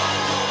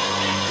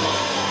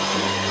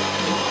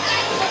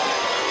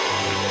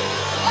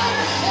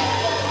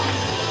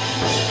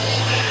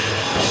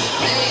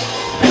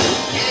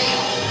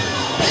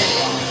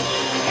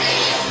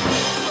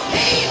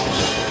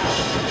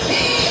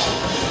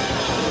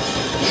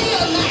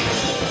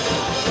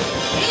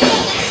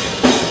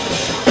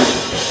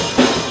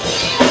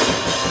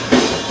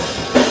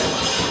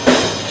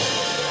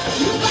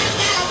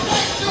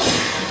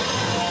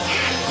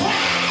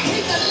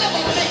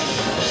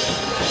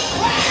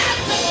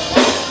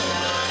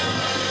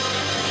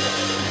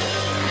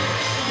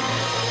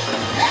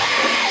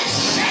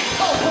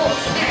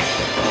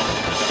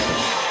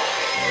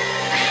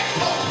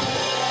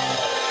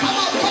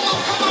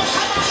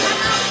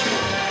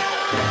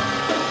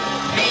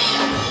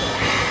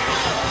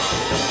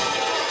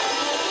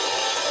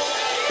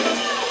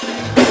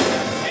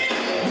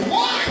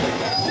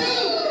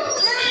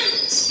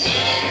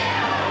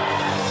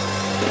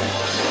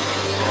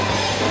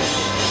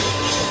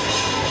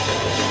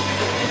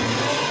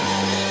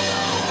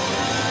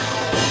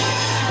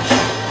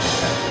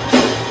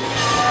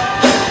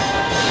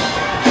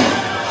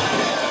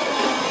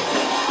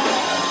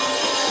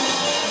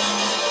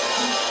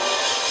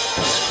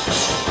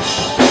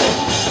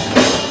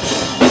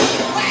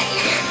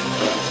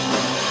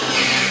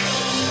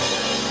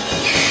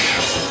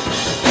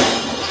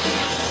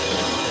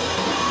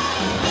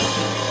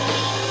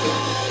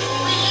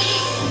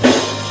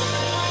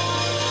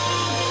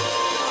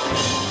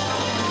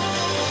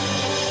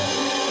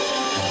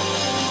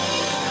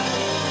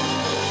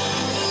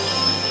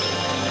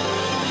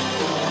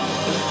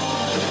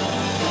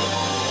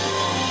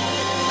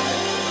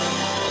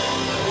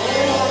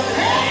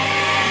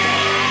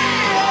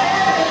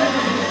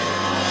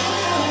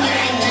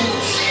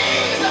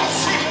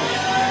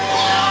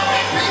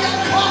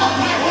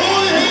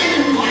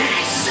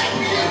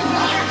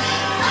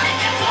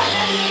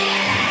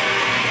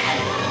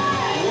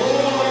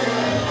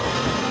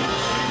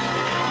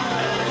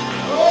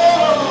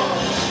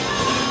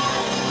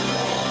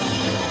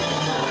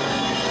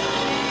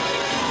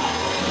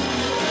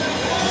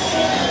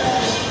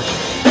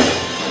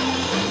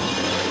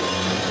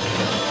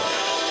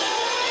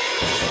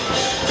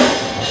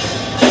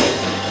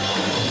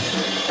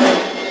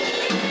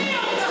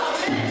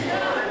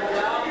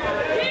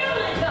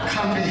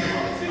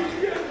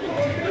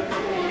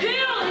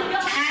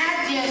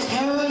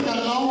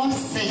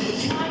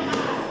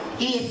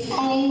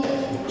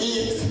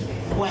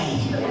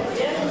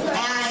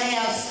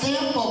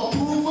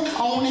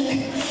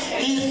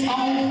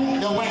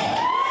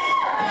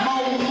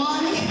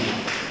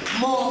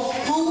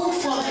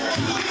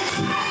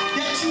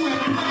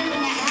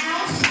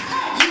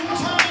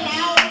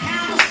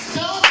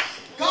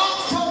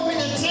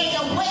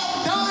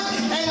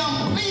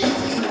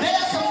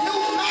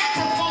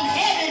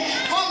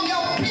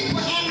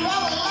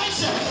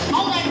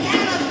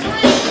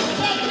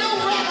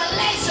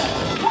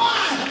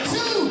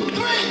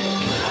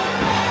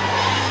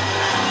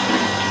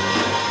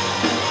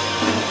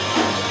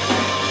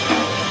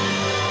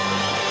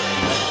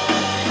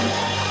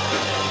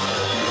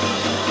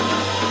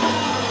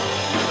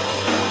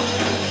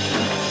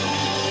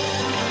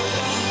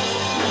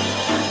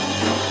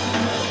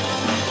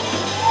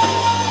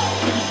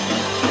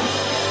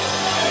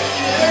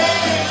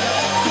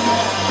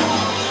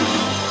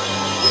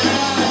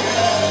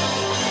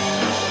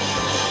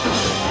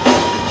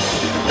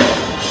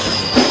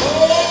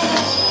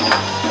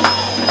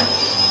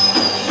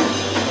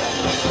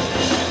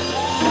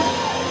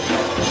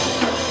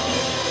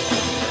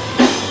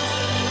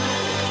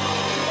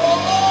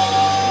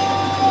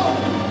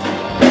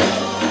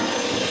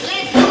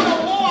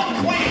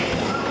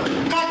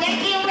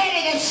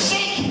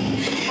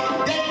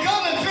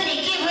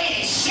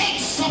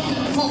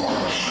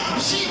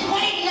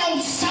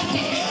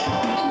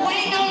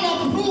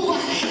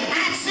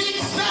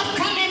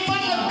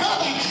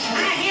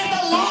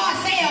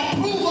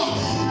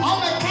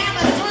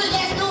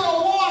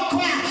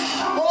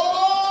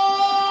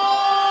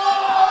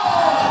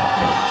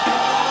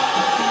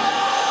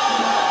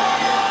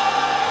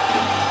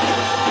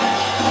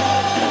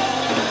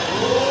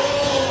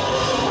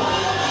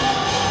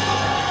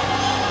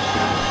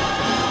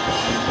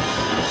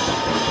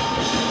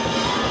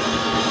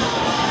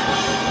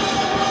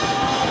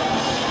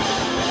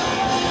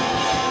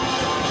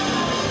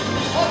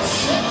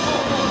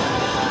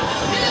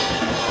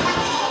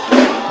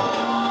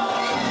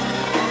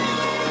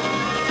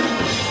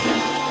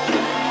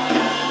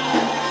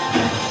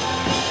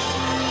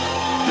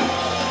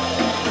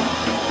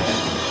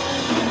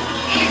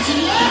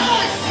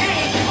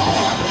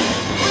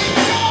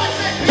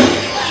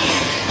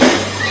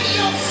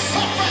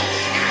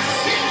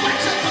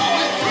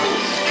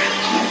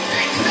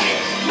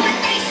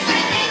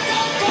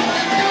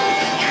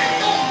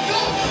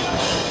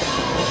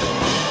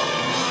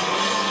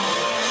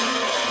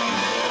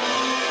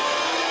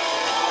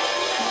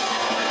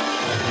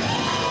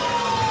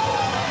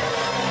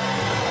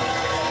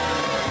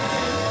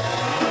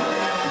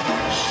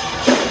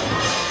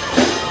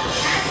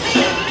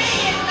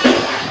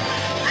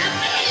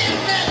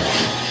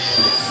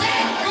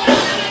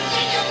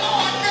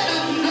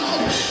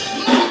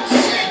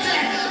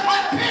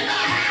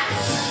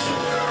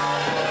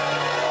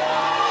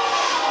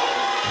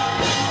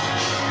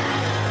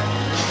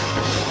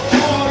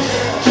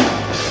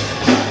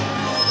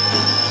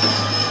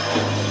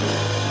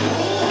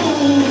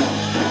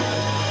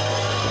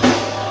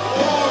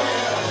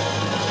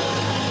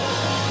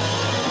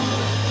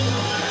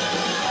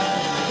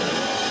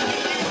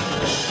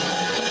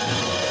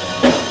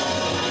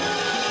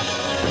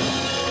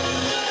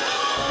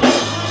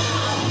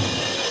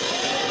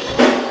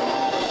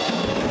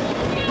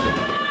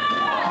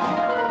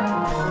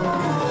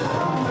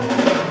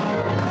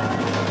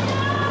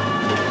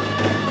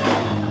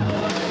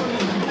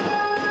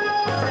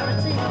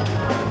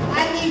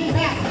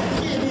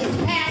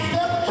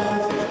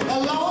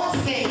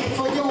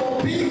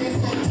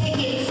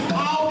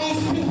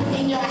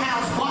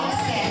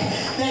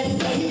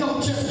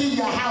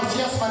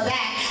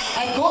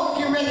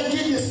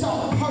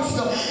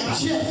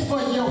 just for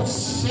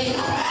yourself.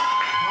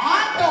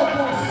 I know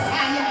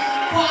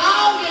Messiah, for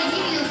all that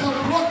he is a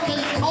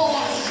broken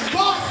cord.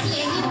 God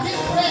said he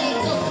get ready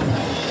to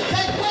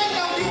they wait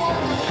on you on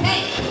the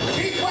pain.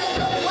 He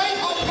wait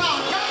on God.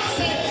 God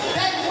said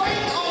they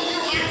wait on you.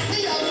 I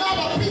see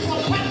another piece of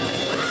paper.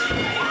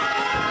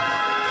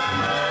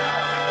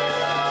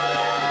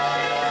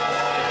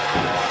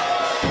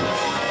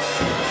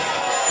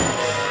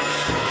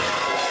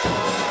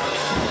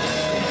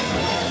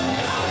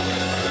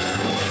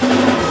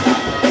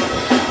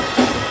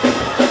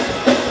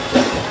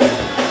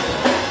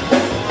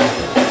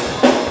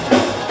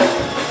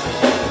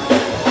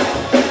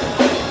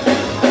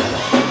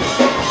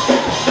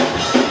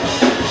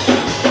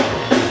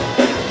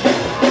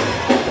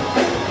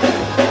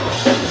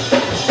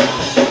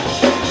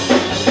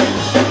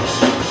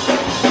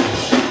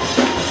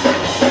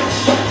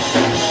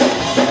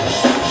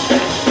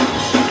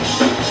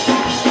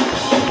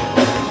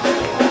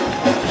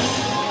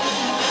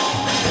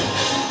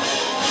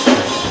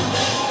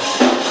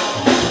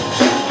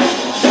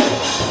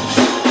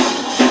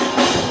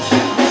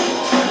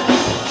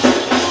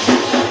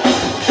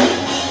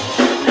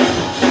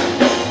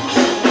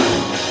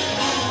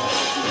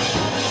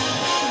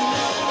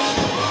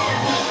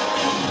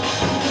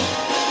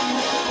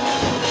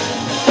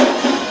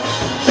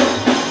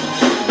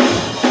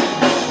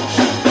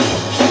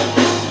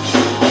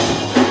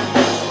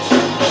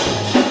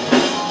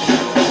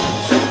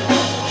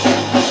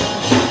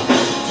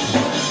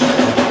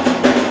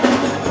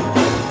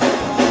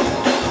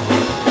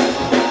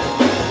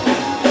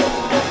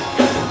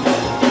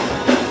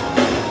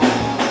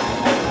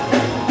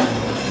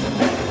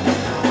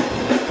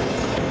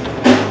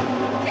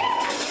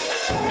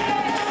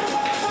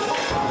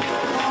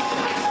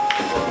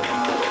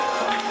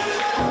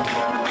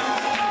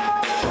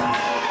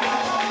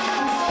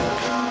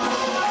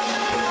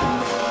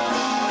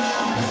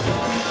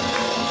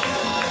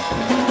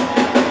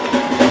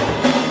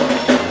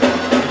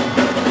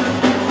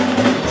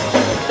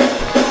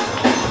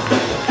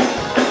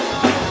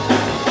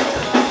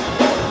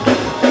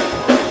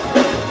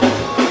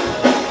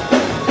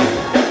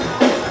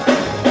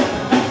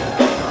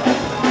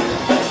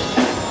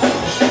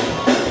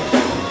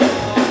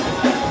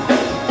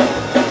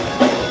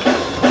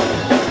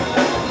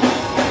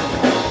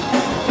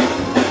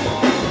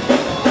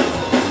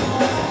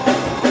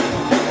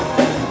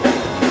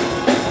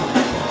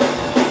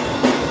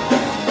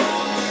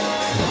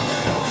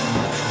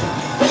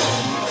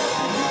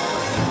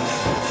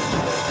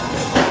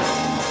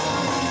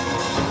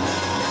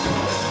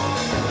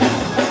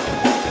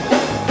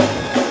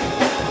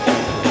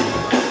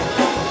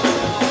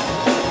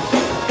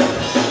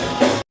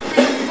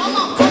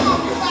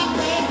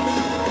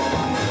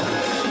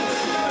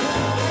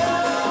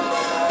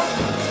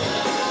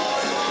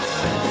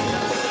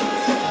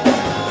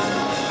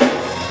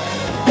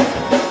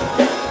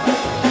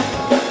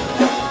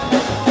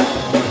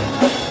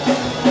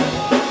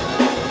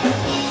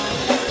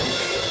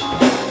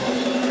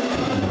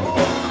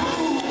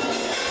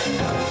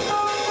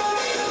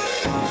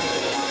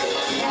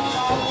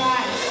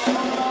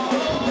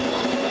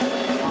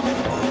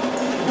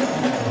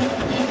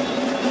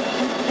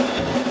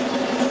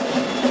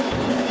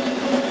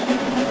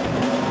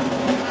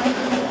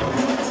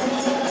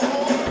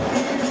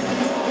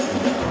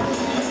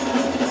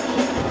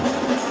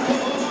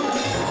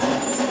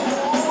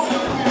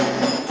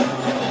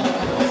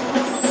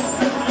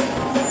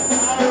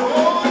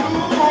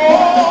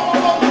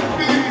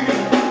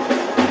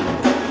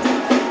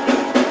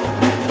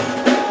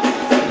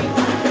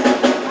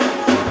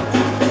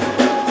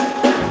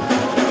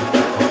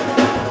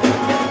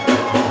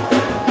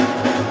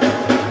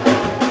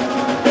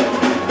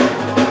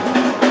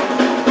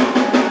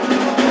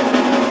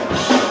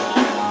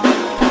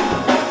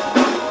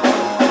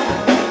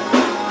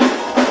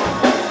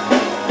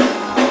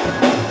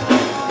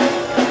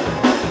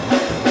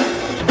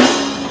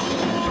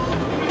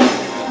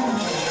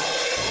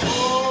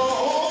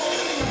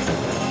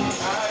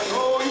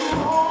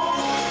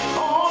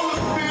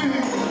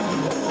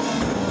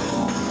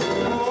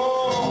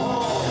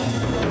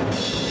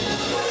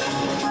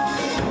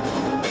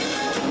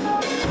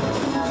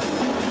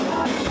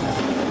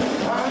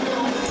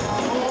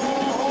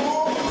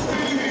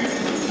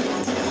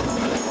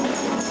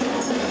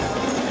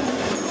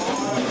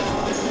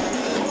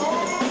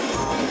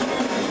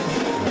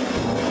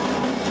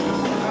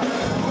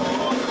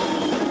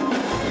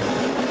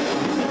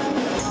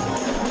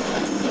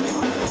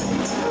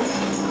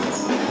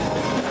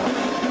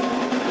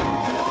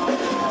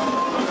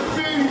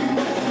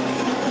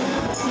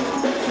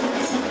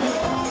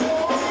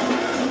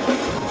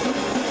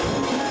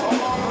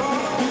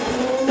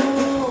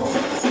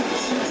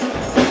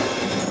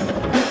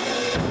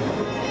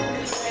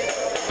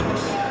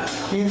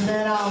 Is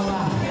that all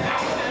right?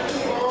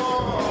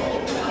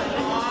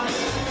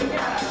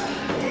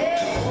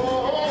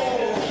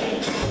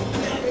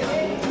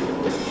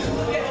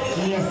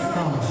 Yes,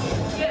 God.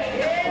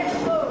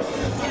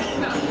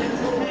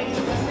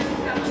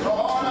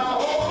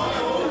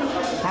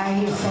 I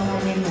hear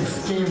someone in the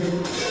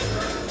spirit.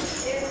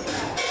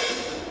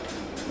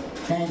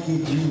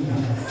 you,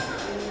 Jesus.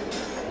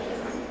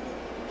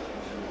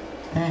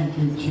 Thank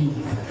you,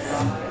 Jesus.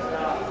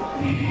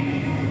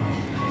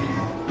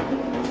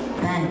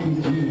 Thank you,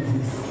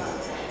 Jesus.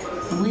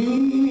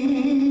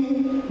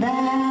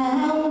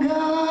 Without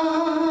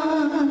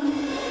God.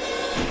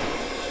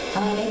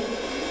 Honey,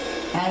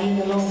 I hear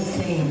the Lord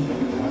saying,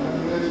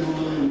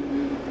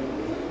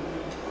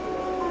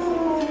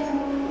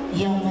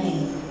 young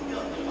man,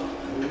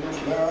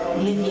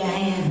 lift your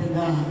hands to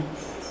God.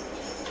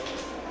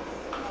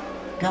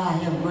 God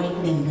have great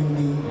need in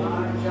me.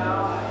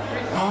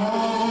 I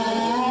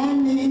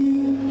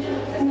need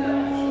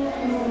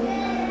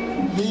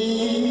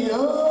thee, oh,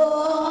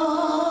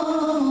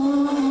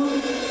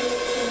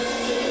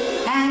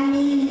 I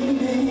need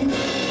thee.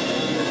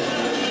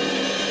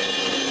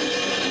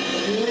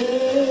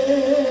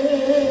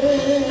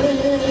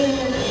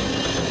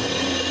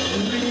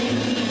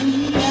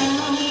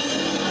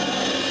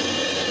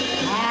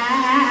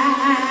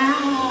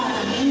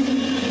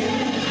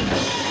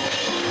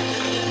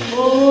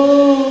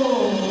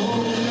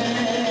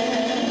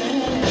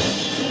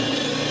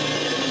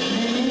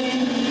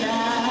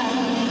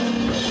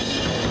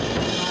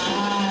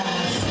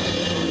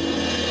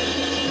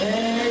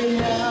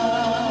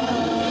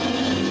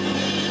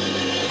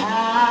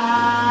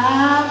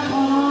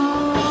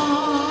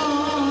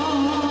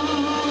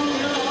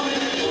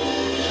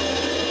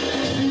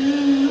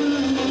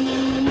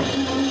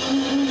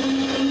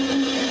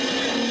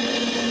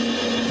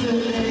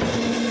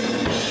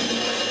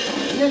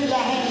 Lift your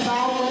hands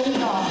all the way to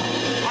God.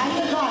 And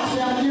the God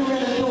shall be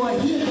ready to do a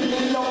healing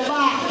in your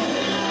body.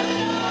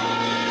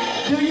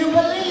 Do you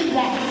believe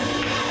that?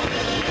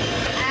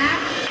 Huh?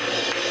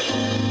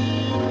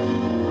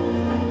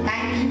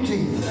 Thank you,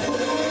 Jesus.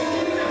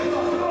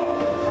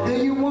 Do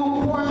you want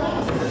prayer?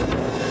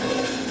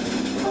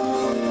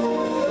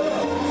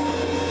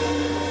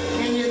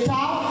 Can you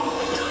talk?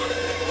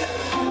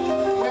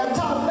 Well,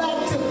 talk back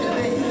to me,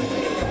 baby.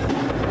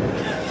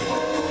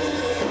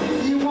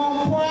 You want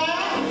prayer?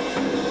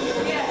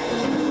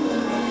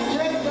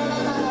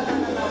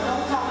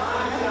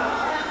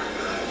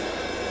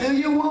 Do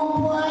you want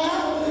prayer?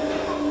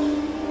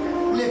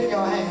 Lift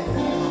your hands.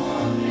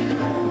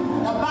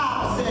 The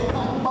Bible said,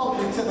 come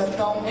boldly to the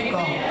throne of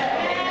God.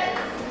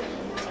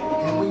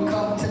 And we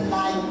come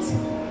tonight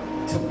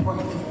to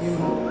pray for you.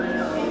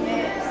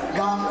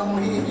 God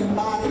gonna heal your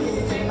body, heal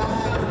your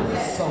mind, and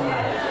your soul.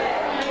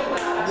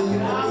 Do you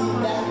believe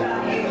that?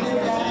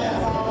 Lift your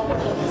hands all over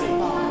this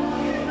God.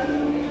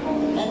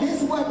 And this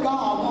is what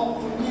God wants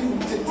from you,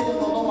 to tell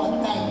the Lord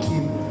thank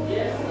you.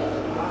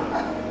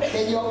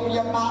 Can you open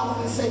your mouth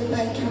and say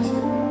thank you to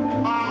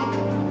him?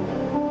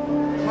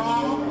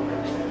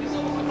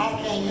 I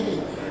can't hear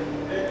you.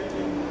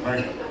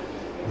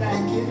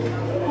 Thank you.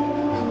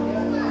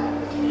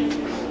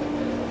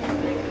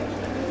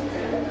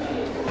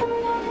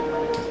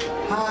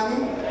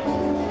 Honey,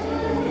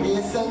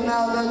 it's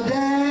another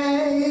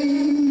day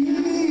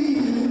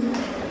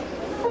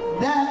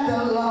that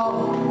the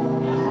Lord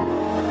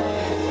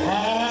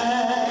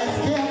has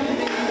kept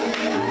me.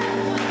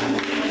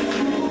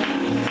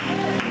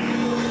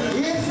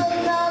 It's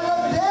another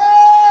day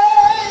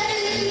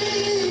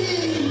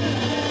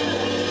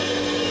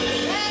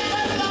that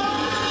the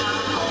Lord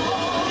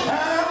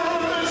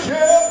has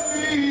kept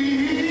me.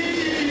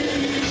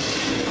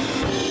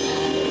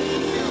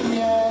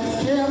 Yes,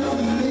 kept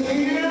me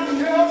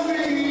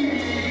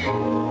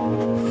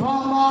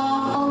from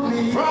all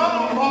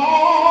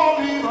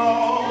evil.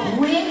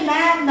 With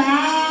my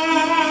mind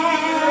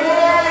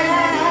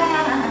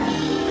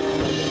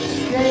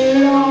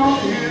stayed on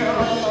you.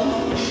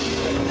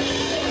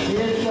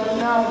 It's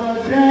another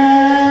day.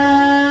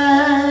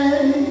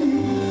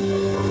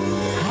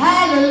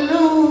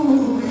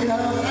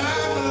 Hallelujah.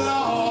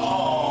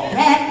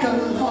 That the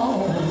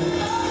Lord,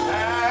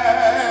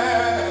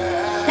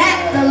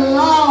 that the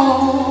Lord,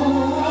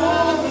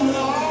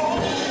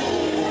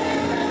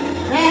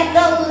 that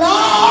the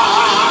Lord,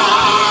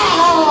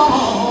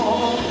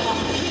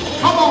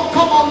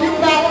 come on, you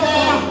back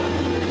there,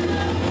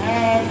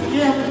 has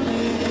given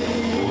me.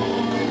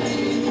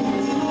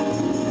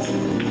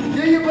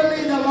 Do you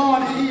believe the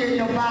Lord is here in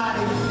your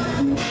body?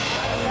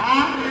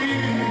 Huh?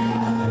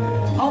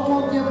 Open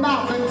up your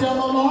mouth and tell the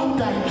Lord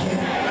thank you.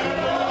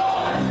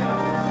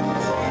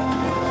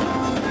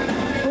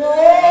 Oh,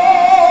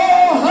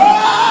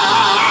 Lord.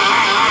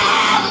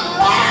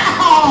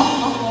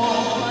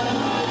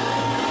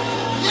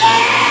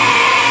 Yeah,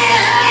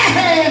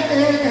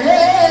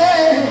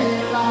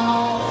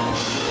 Lord.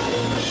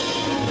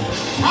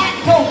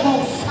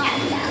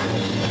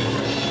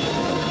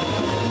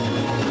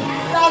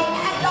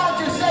 I thought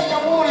you said you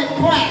wanted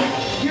prayer.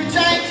 You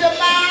changed your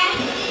mind?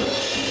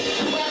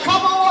 Well,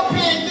 come on up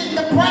here and get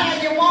the prayer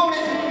you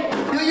wanted.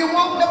 Do you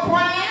want the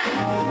prayer?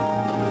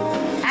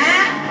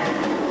 Huh?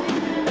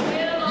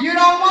 You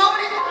don't want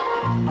it?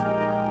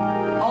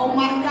 Oh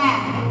my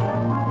God.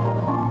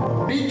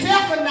 Be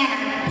careful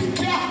now. Be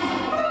careful.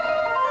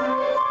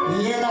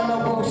 Yeah, the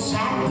Lord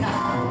Shanta.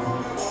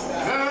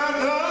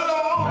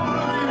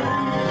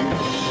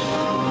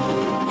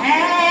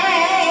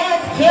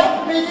 Has kept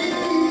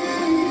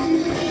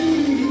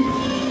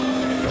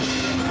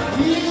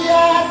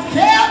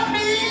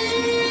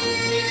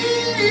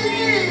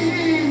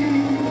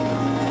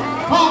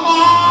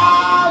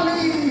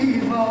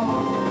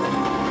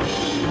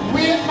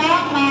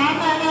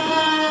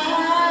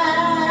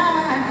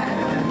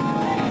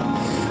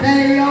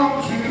Stay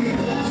on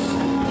Jesus.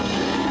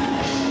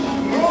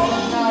 It's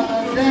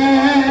another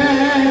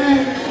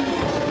day.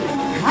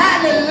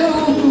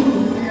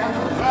 Hallelujah.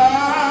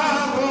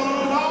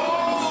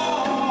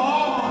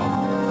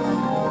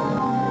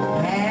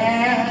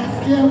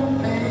 Ask him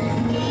me.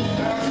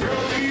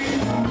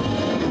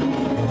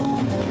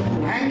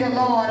 Ain't the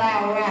Lord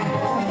all right?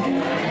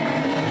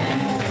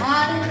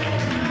 Honey,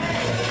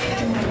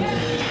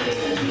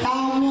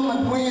 y'all remember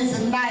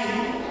Wednesday night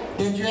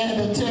that you had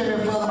to tarry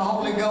for the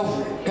Holy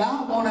Ghost?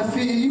 God want to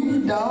fill you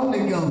with the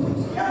Holy Ghost.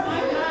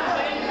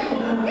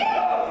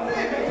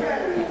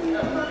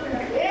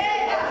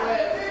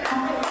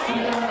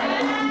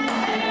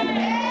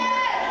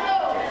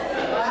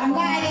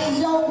 Tonight is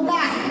your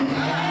night.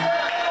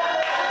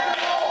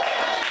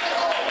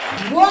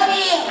 What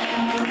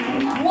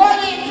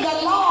if the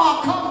Lord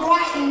come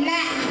right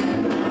now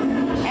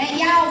and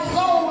y'all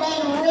soul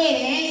ain't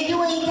ready and you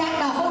ain't got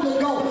the Holy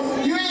Ghost?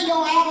 You ain't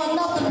gonna have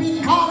enough to be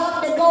caught up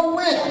to go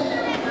with him.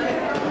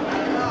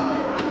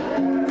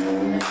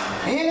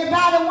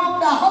 Anybody want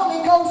the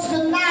Holy Ghost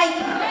tonight?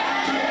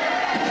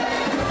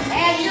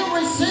 Have you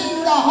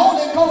received the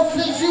Holy Ghost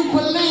since you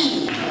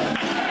believe?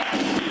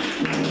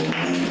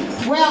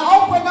 Well,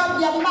 open up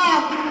your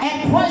mouth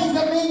and praise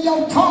him in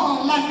your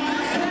tongue like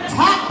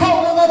taco.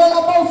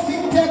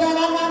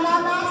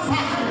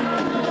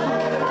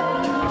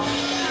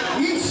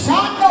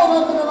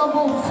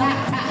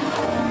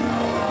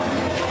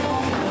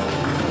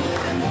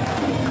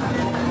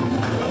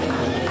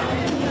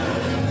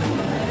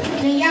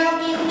 Can y'all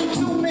give me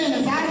 2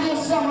 minutes? I hear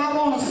something I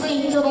want to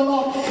sing to the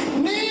Lord.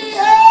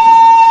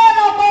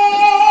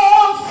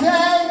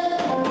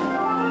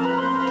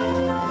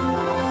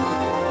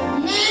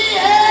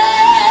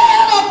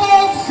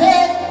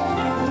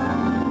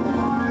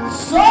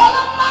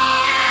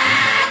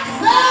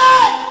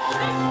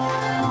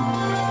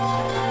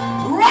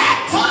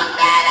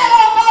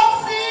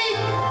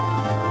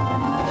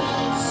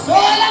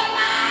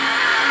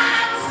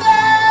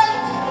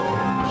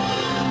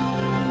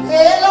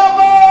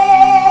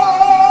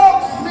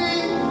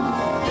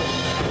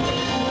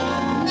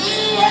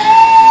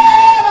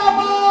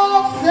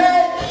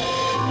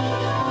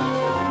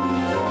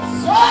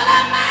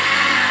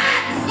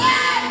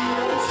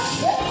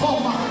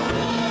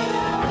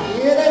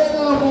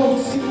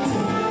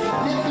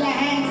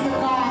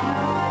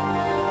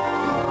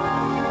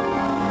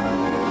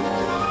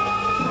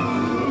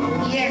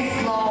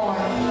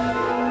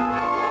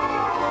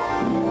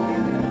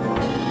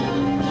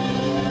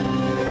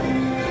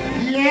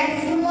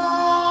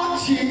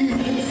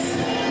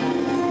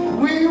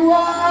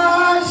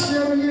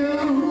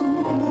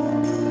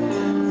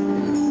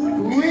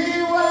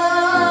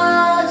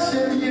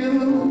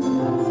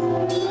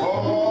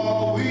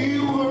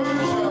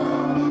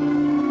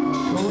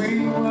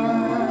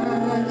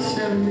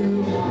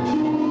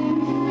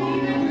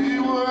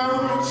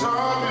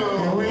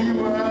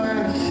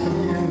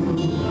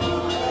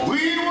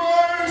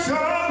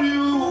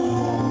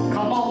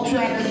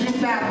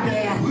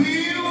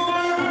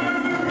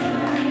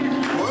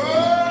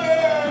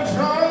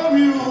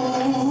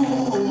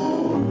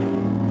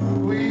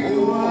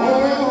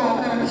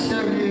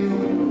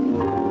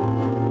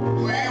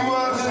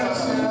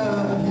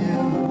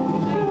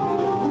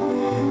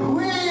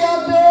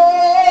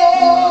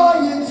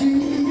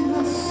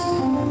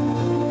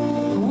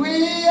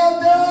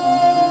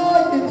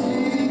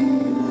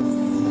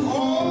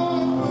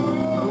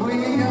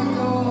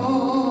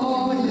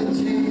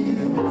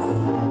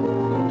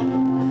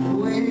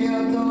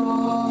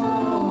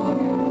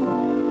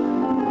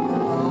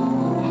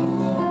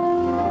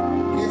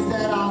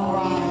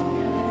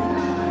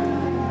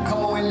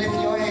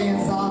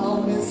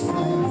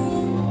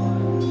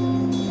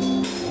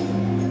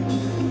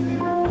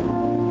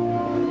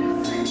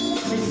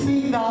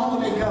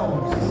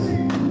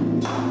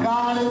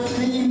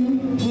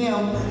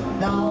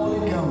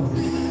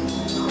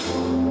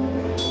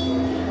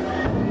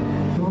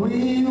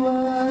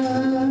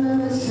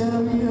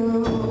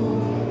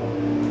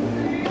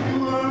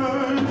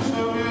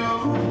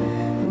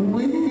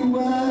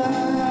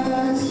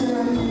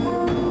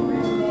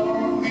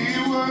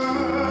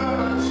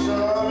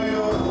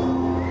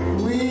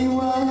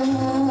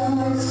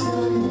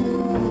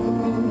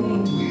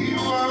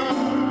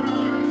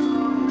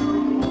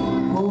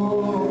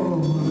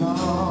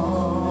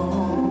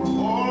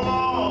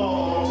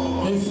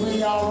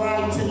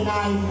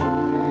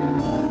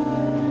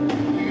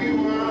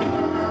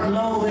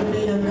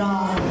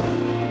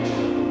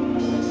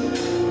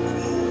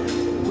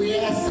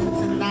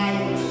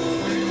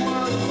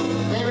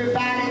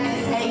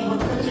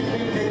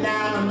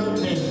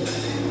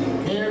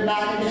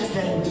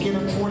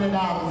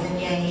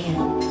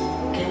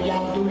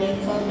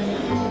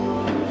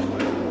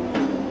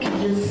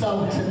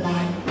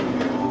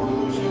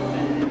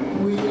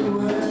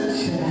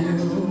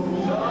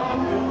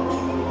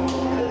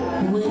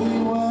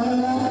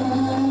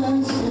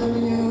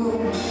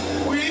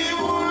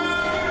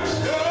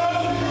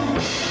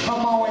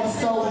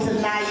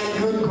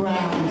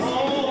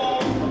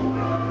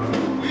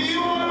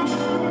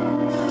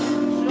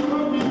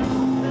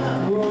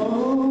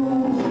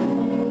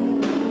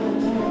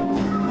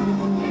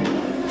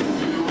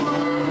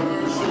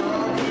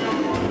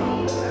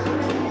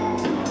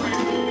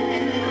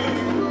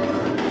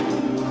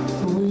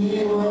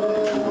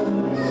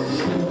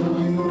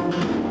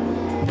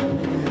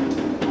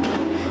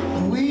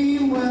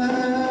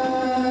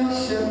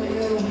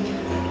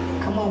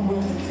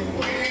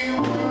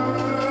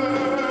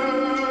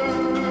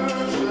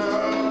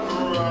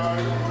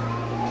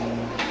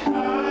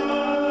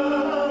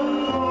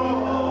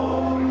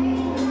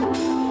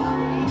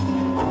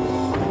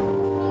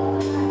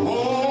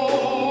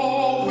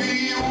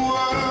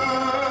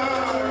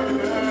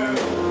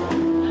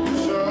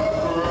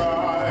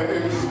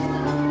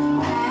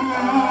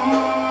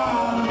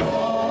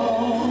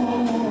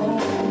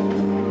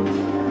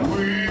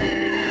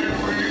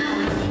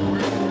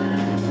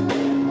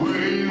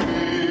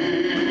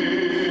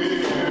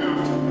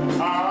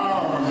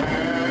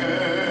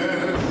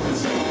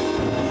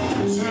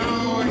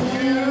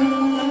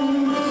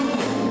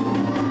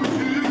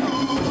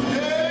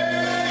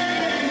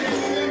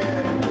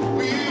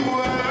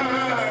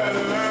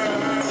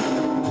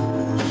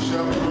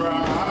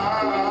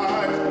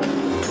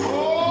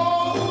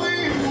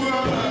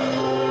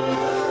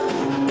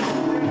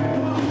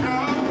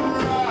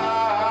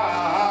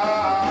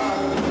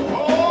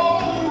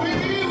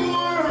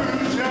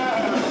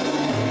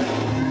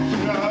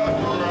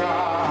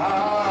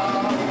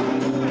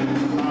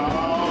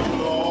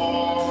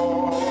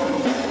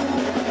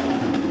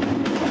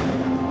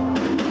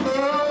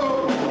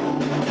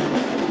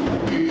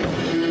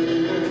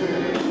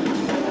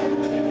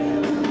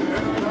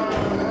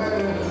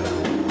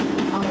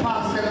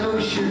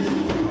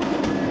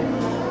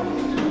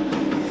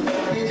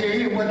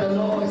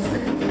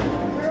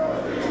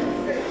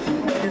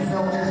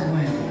 on his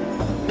way.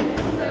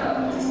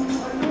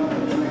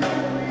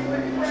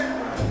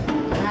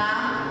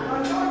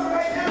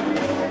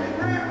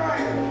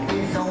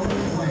 He's on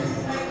his way.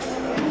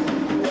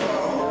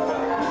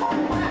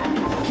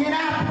 Can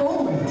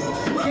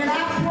I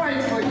pray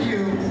for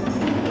you?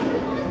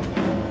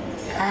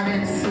 I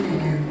didn't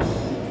see you.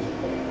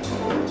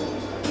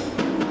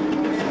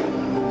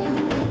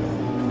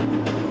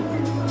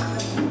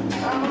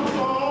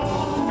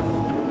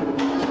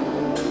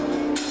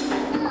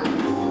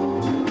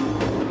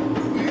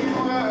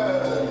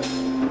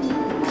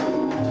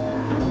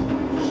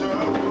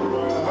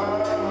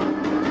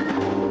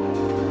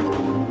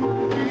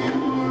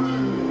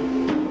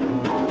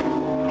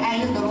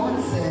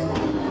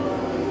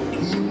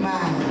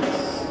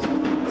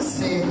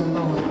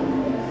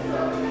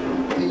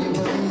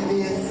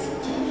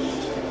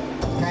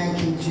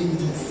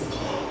 Jesus.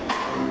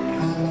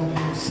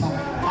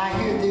 I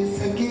hear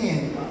this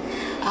again.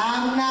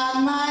 I'm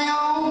not my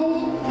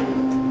own.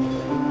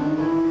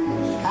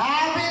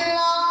 I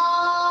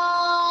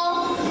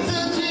belong to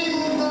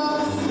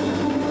Jesus.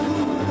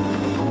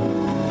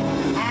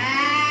 I'm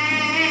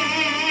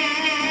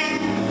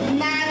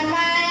not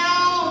my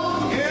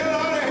own.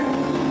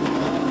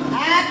 I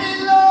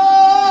belong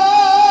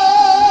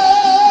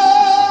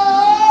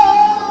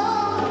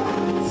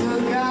to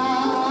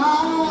God.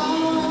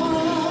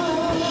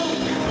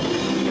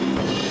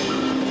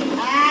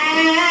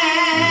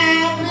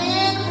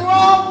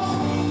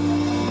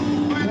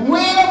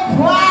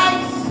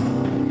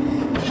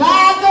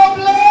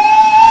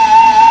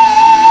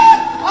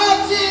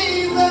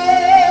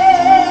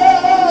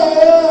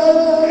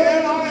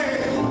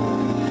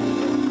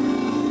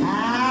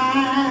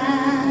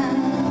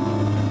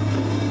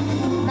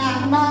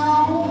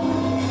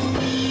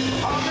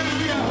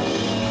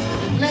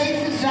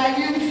 Places I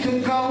used to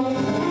go,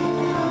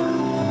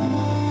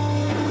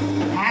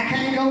 I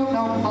can't go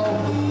no more.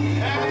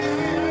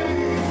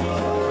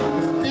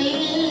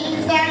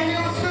 Things I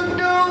used to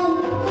do,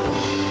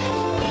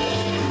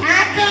 I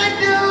can't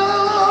do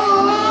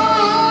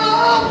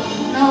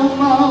no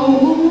more.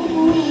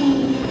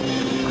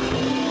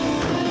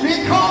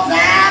 Because I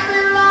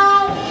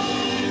belong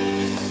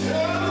to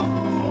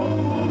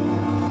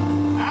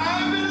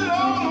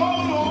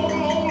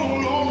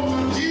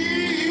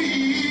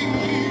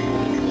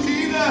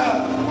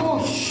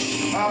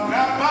Jesus. I'm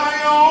not my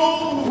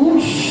own. Oh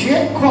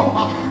shit, come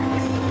on.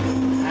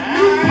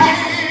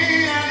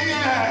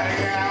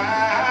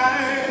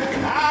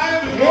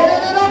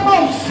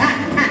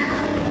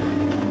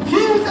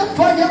 Use it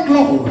for your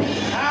glory.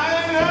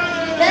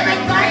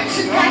 Everything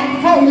she got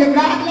for you,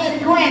 God, let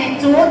it grant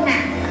it to her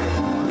now.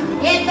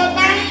 In the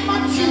name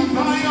of Jesus,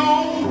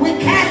 we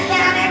cast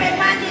down every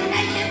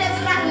imagination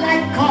that's not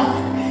like God.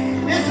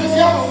 This is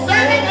your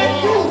servant and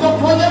use her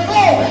for your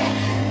glory.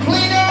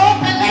 Clean her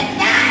up and let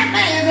 9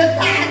 men and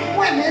 9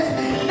 women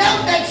know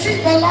that she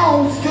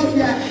belongs to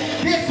you.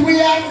 This we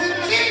ask in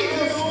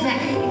Jesus'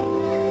 name.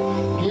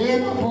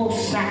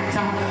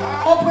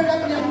 Open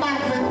up your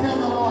mouth and tell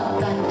the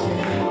Lord thank you.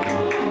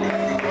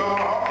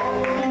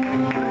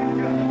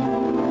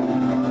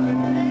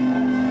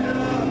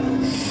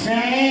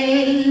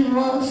 Save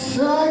us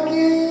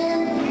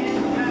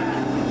again.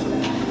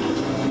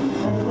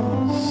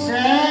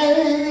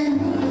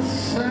 Save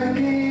us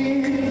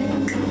again.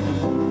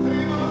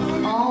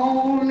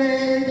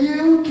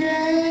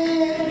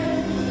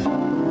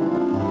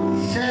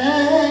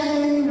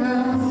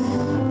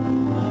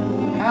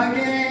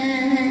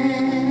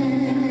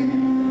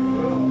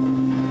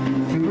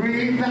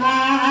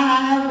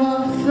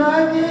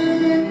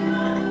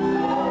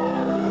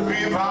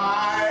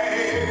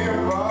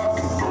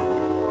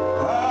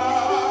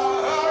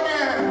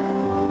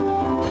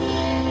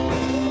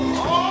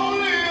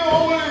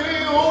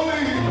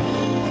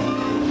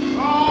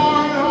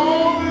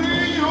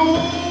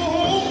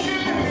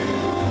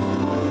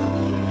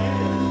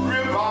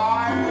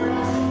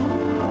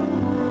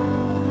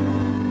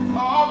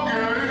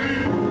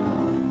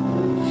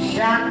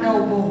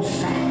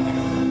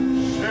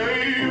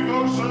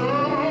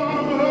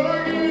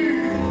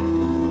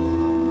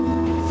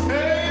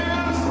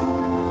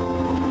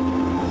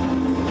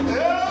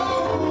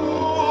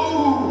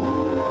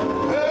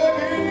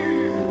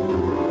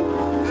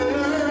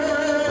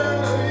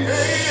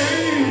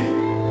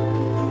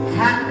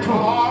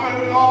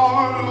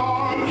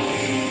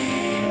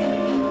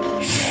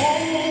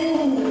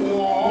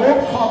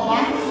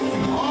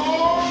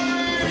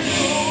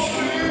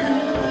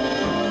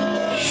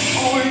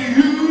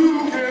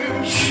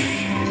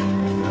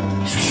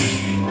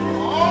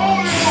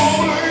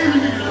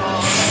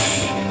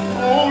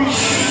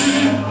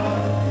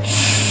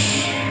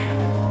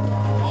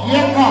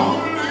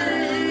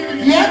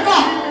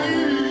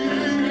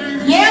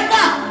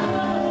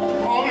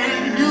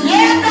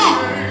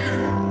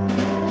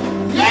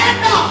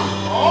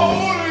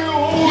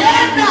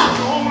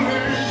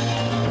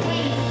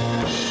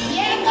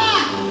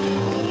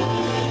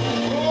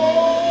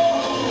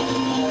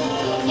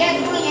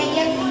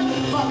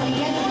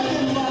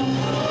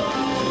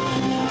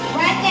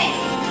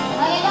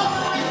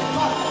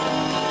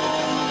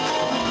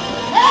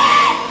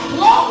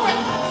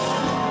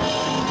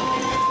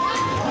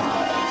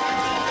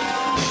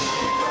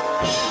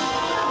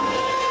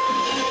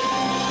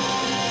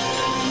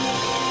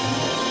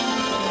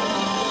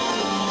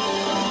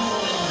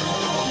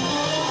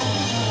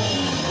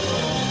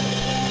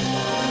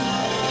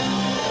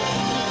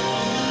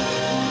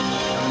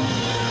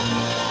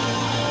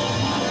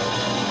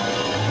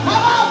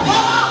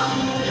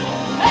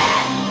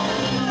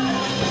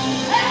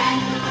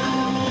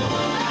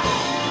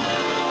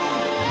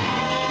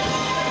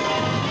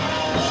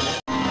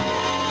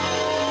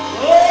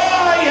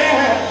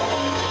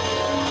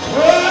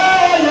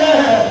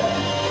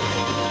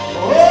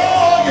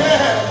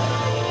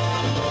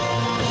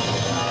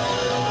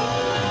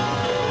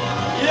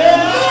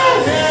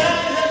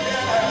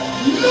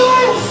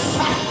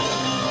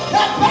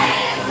 the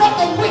bands of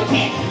the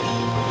wicked.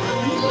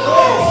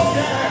 Loose.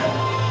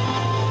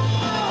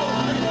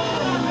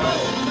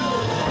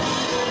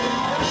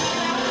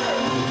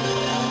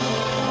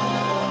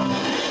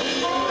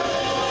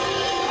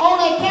 On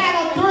the count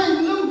of three,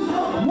 loose.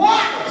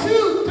 1,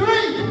 2,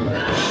 3.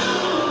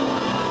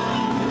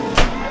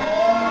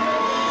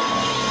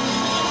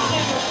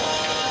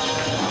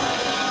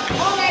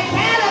 On the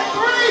count of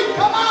three,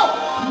 come on,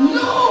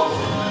 loose.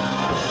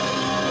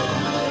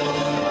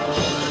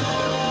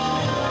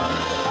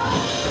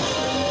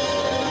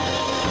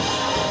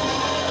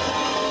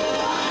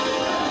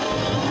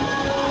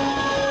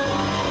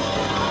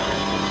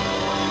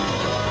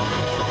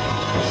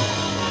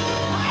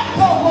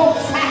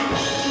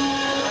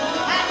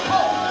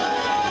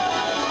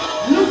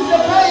 Loose the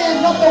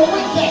bands of the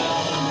wicked.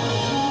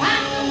 I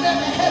can let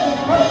the heaven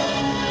burn.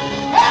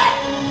 Hey!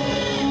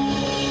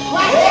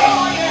 Right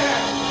here.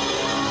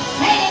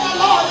 Say to the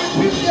Lord,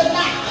 rebuke you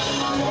not.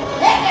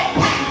 Every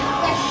path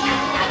that's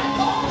not like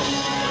God.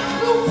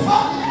 Loose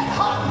on that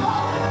heart.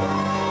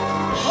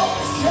 Oh,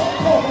 shit,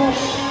 oh,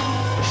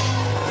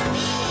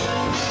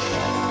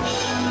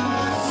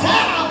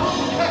 Sarah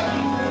will hurt.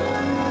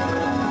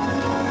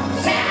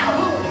 Sarah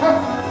will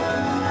hurt.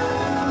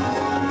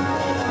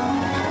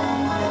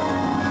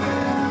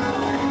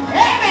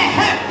 Every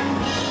hurt.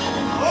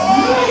 Oh,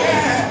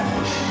 yeah.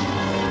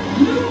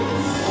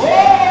 Loose. Oh,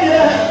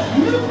 yeah.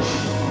 Loose.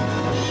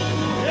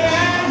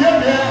 Yeah,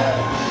 yeah, yeah.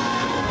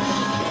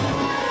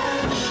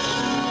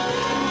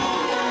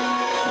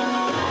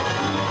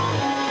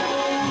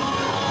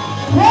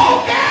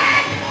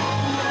 Broken,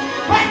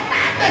 but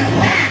not this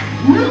way.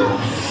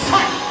 Loose.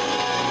 Taco.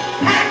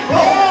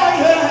 Oh,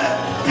 yeah.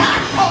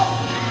 Taco.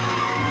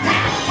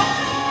 Taco.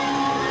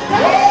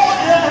 Oh,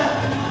 yeah.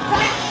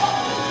 Taco.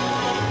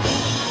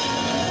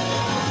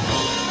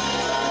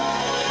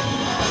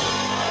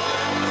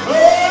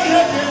 Oh,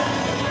 yeah, yeah.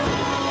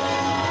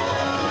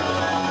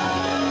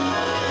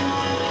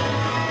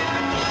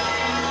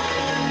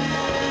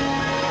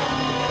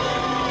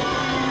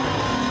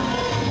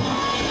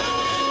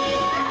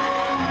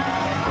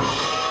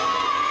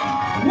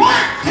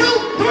 One, two,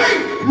 three,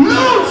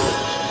 loose.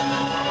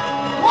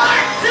 1,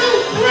 2,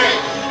 3.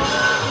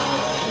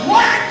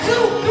 1,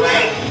 2,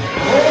 3.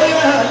 Oh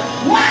yeah.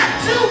 1,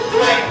 2,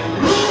 3.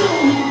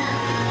 Loose.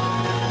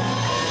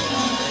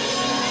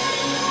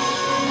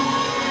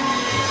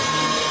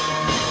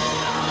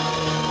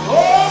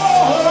 Oh.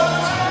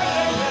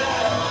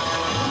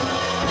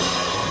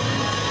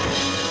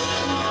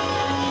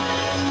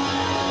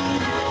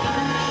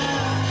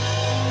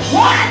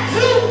 1, 2,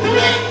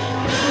 3.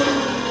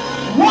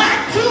 1,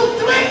 2,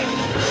 3.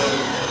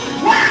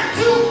 1,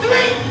 2,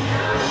 3.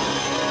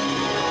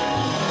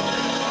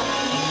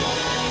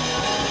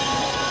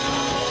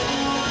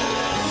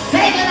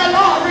 Say to the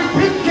Lord,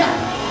 rebuke you.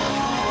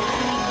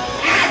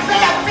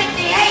 Isaiah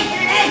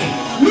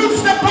 58:8.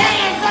 Loose the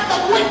bands of the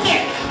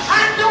wicked.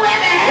 Undo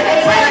every heavy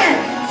burden.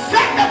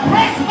 Set the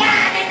press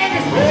mind in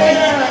this place.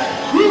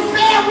 You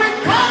said we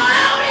call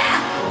out,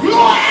 you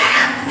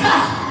answer.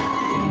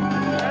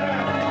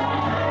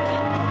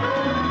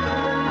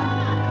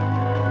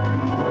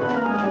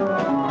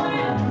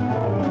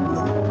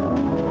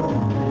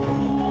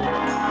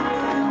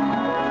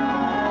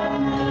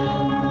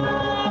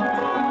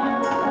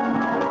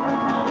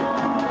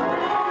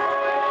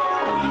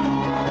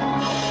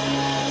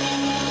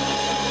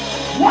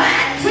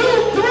 One, two,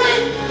 three.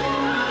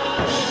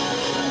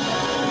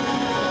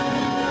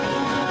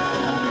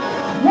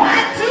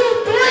 1,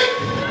 2, 3.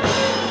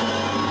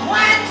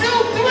 1, 2,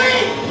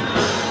 3.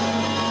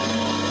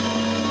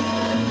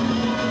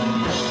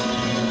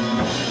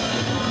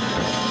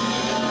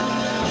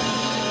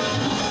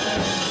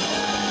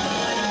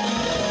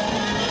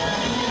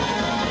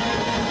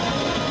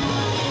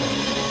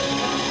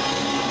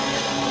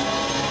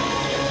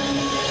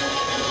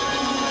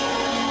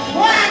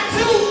 One,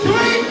 two,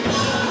 three.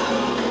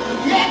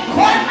 Yeah,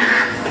 quite my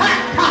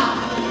Santa.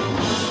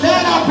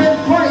 Stand up and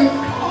praise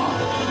God.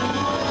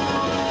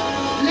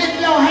 Lift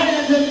your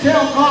hands and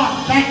tell God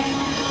thank you.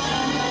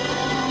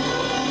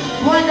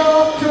 Bring her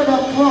up to the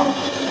front.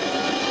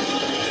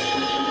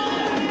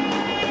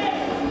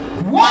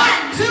 1,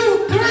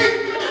 2, 3.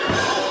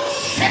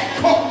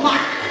 Shekoma.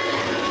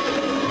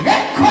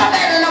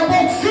 Ekolele la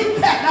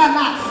bosita na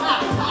na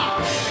Santa.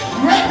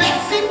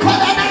 Rebesi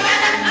kolele na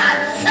na na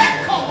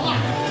Shekoma.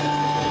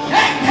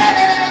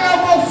 Ekelele la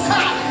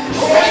bosita.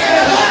 Say to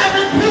the Lord, I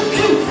rebuke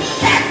you.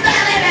 Cast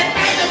out every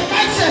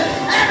imagination,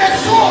 every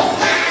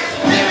suicide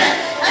spirit,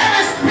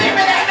 every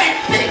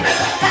demon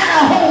that got a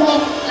hold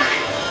of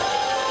life.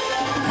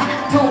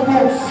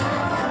 Tatomos.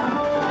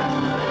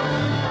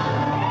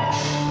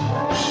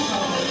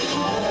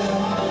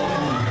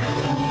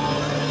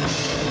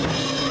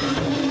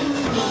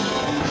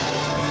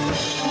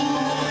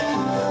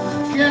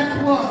 Guess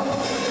what?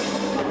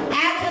 I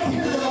just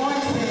heard the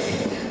Lord say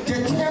to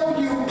tell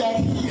you that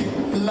He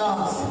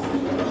loves you.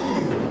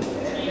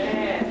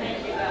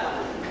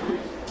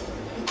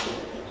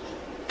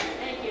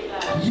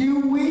 You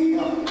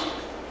will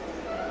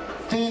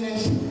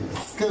finish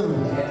school.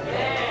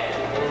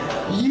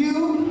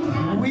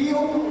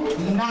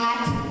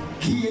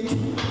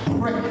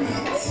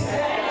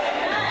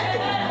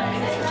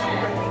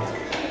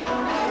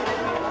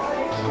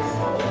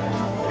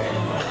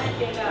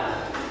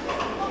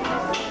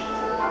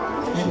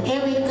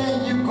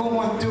 Everything you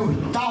going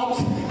through,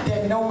 thoughts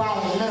that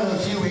nobody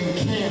loves you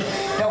and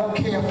don't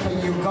care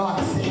for you.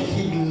 God said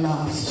he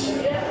loves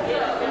you.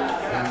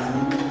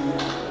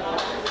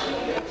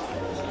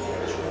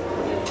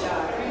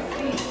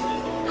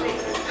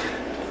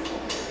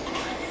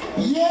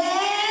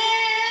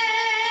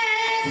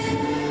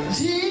 Yes,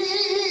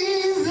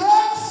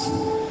 Jesus.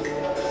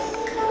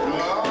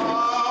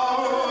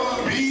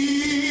 Love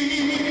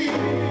me.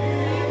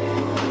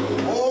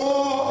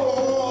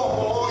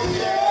 Oh,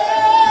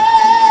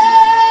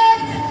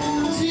 Yes,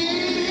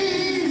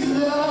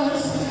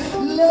 Jesus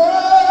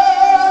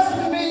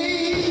loves me.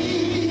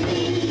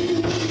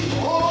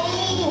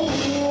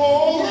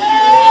 oh,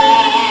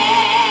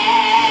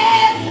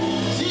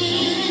 Yes,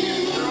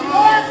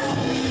 Jesus.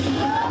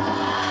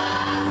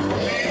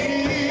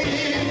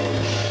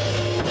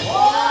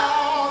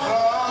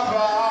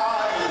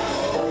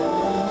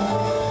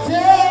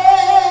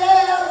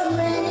 Tells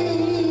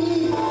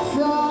me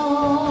so.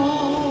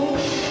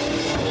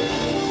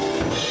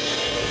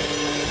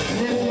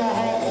 Lift your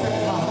hands to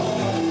God.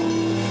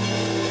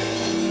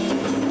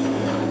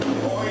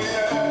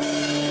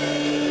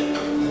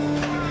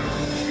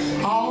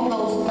 All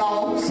those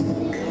thoughts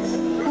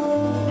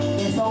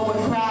is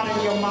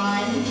overcrowding your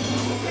mind.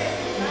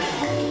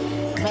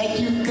 Make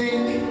you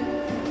think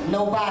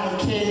nobody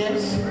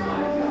cares.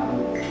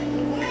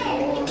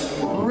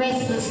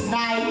 Restless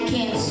night,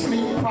 can't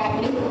sleep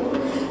properly.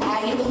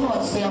 I hear the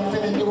Lord say, I'm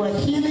finna do a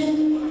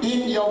healing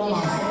in your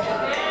mind.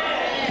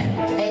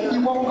 And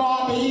you want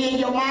God to heal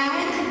your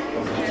mind?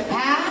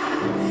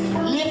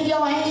 Huh? Lift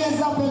your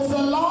hands up and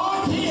say,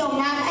 Lord, heal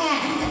my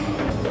mind.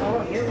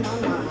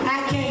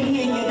 I can't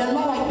hear you. The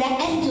Lord,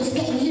 the angels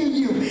can't hear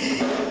you.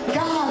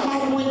 God,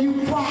 like when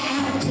you cry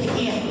out to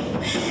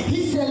him,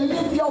 he said,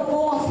 lift your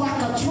voice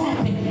like a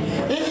trumpet.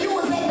 If you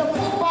was at the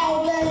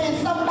football game and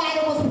somebody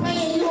was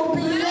playing, you would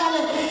be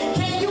yelling,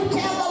 can you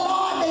tell the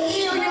Lord to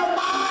heal your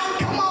mind?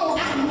 Come on.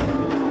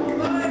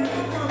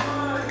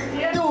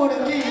 Do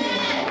it again.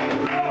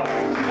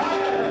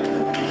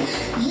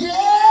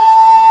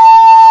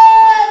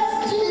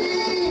 Yes,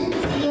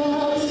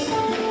 Jesus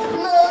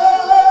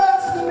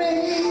loves me.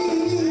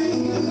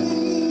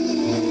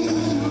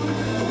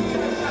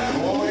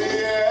 oh,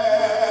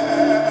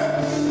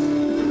 yes.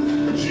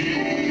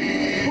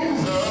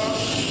 Jesus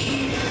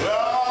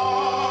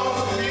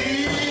loves me.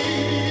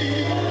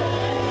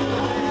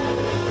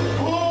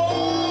 Oh,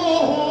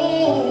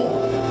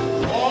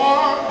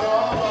 for the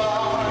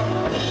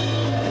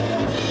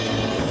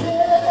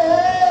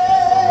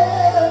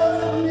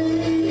Tells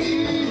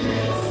me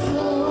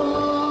so.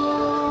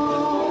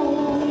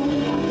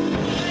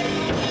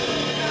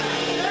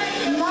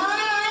 My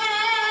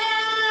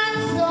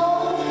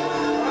soul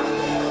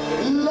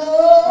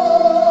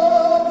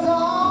loves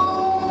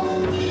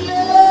only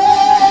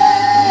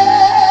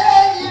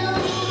you.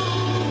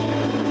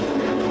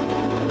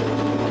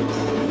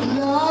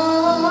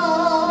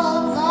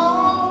 Loves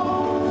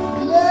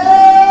only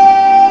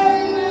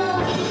you.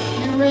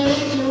 You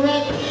ready? You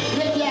ready?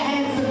 Lift your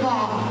hands to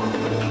God.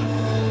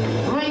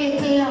 Bring it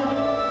to him.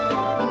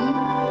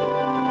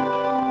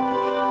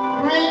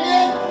 Bring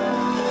it.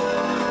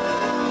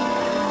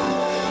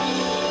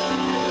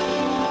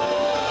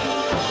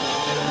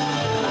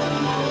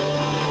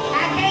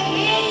 I can't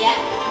hear you.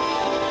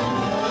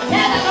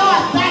 Tell the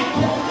Lord thank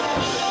you.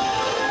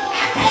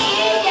 I can't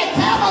hear you.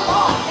 Tell the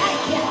Lord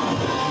thank you.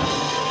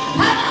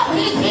 Come on,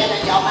 he's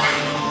healing your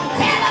mind.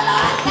 Tell the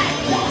Lord thank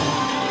you.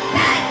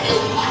 Thank you,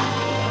 God.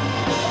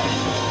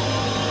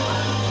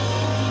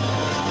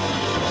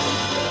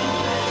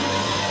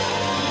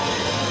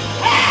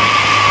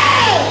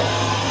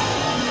 Hey!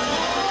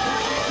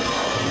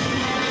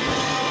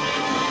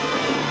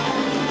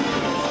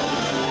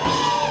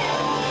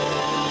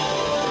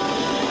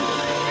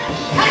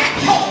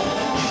 Thank you.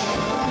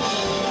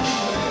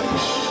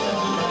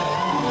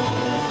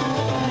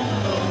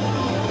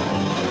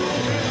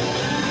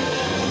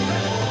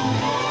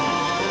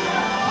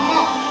 Come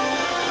on.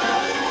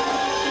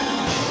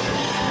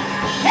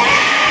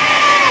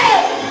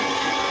 Hey!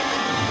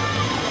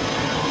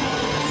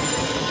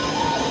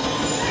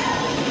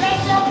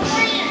 That's your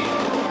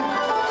friend.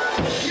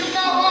 You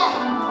know what?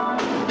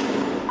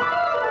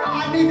 I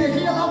need to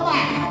heal her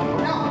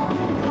mind. No.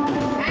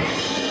 Huh?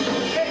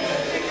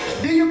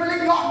 Do you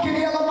believe God can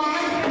heal a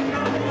mind?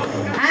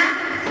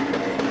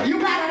 Huh? You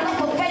got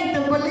enough of faith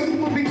to believe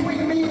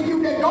between me and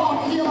you that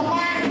God can heal a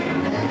mind?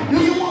 Do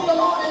you want the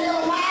Lord to heal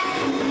a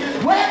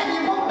mind? Well, if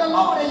you want the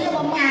Lord to heal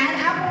a mind,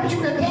 I want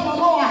you to tell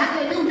the Lord,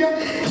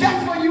 hallelujah,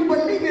 just for you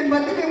believing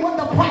what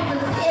the prophet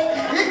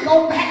said, it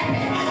go back.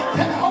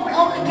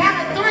 On the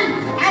count of three,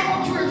 I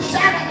want you to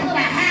shout it to the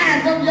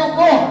highs of your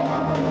voice.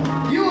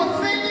 You a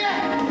senior?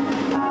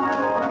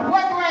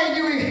 What grade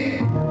you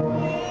in?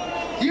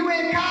 You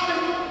in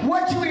college?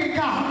 What you in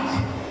college?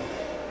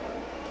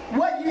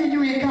 What year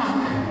you in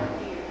college?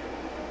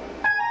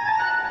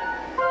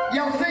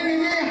 Your senior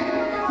year?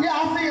 Yeah,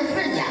 I see a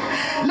senior.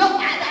 Look,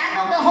 I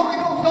know the Holy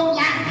Ghost don't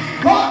lie.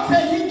 God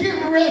said he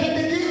getting ready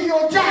to give you a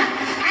job.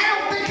 I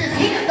don't think it's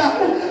here though,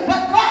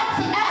 but God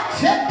said, I'll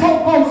check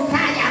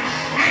Messiah.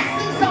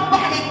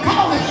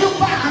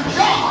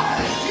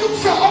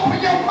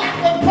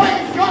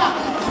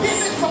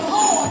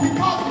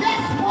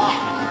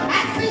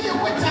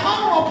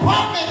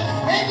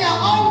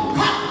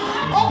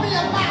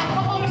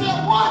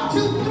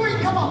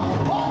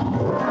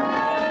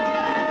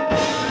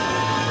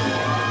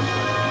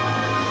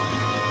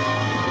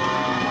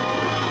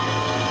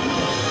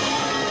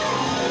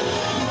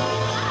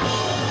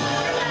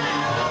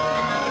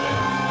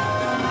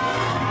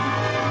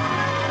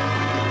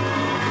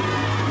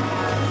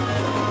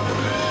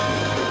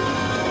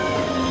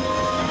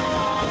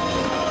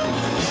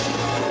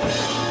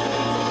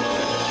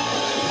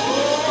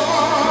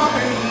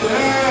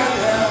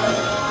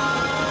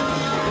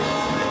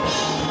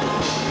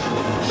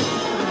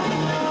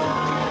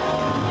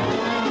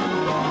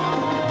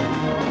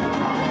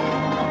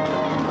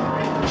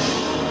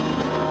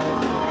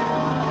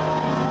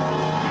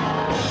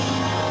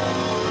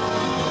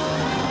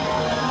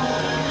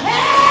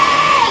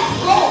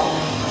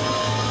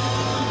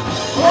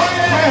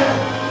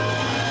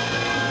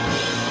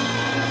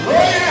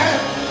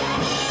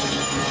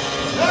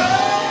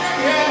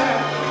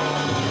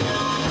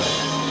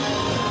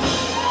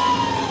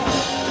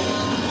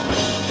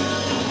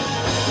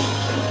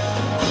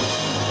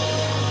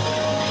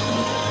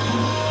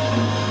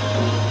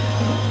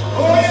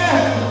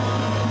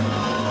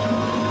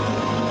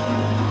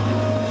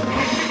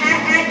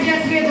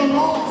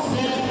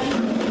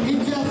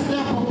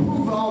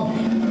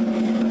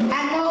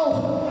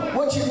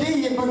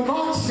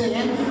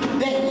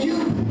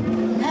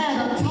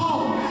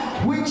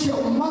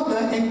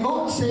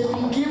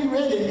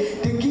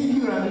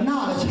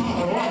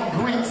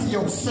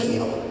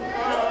 sale.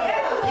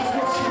 That's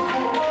what she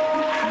called.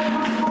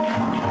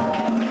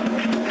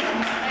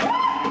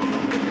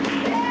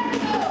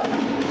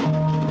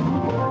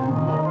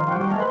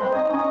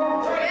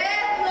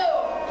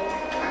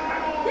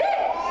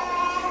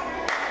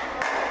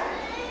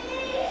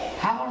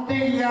 How the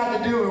thing you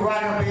have to do is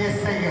write up and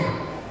say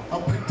a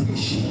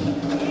petition.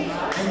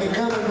 And the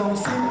governor gonna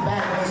send it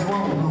back what's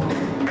wrong with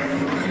it.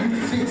 And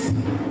you fix it.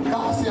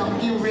 God said, I'm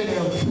getting ready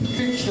to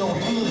fix your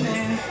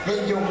hands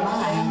and your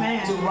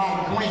mind to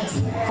write grants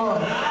for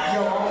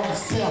your own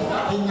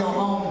self in your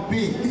own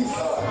business.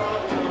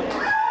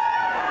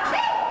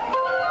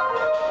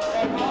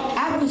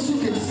 I wish you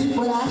could see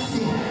what I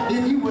see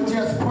if you would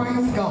just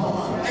praise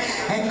God.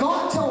 And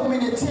God told me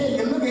to tell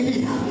you, look at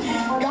here.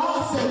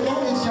 God said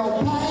that is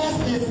your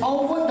past, it's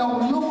over,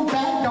 don't look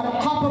back,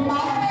 don't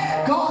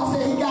compromise. God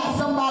said he got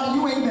somebody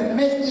you ain't even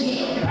met yet.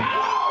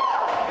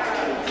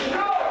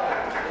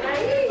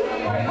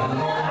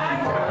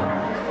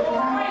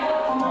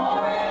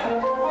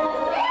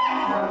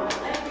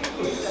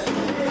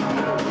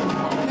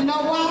 You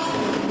know why?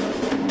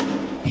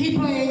 He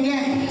playing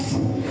games.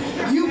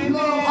 You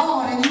love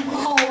hard and you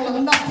all or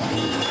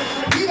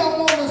nothing. He don't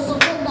want to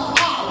surrender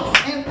all.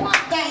 And one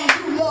thing,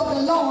 you love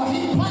the Lord. He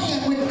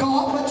playing with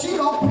God, but you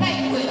don't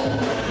play with him.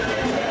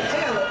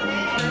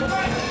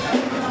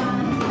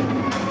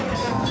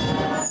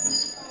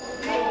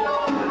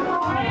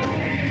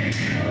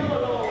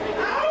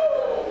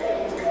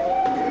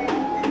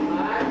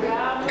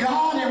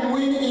 God had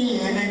went in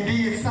and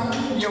did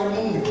something in your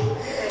womb.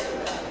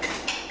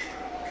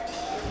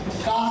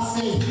 God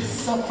said he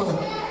suffered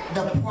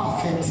the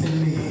prophet to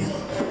live.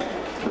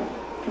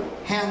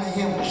 Handle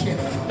him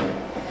careful.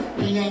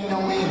 He ain't no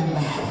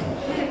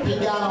anybody. He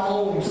got an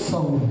old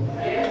soul.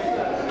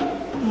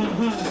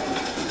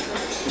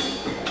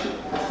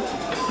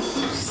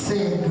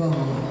 Say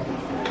God.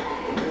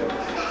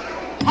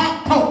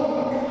 Tato.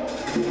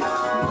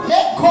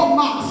 Let come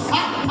my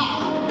sata.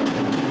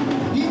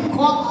 He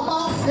come my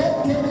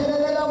sete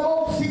de la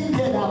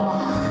mosite da ma.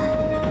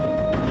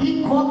 He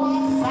come my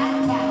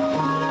sata.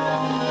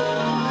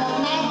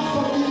 Not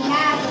for the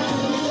life to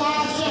be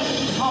life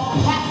of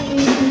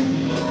prophet.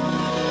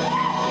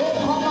 Let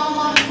come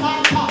my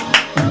sata.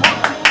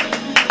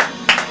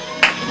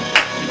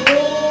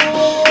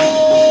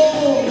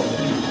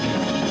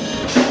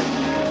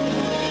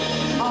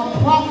 A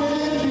prophet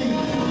indeed.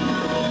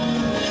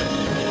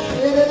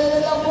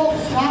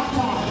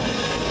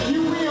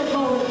 You will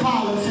go to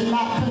college and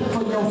not pay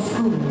for your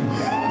school.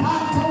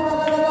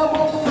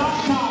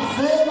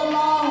 Say it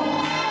along.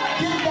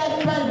 Get that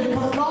baby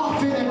because God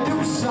finna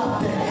do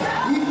something.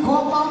 You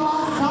call mama.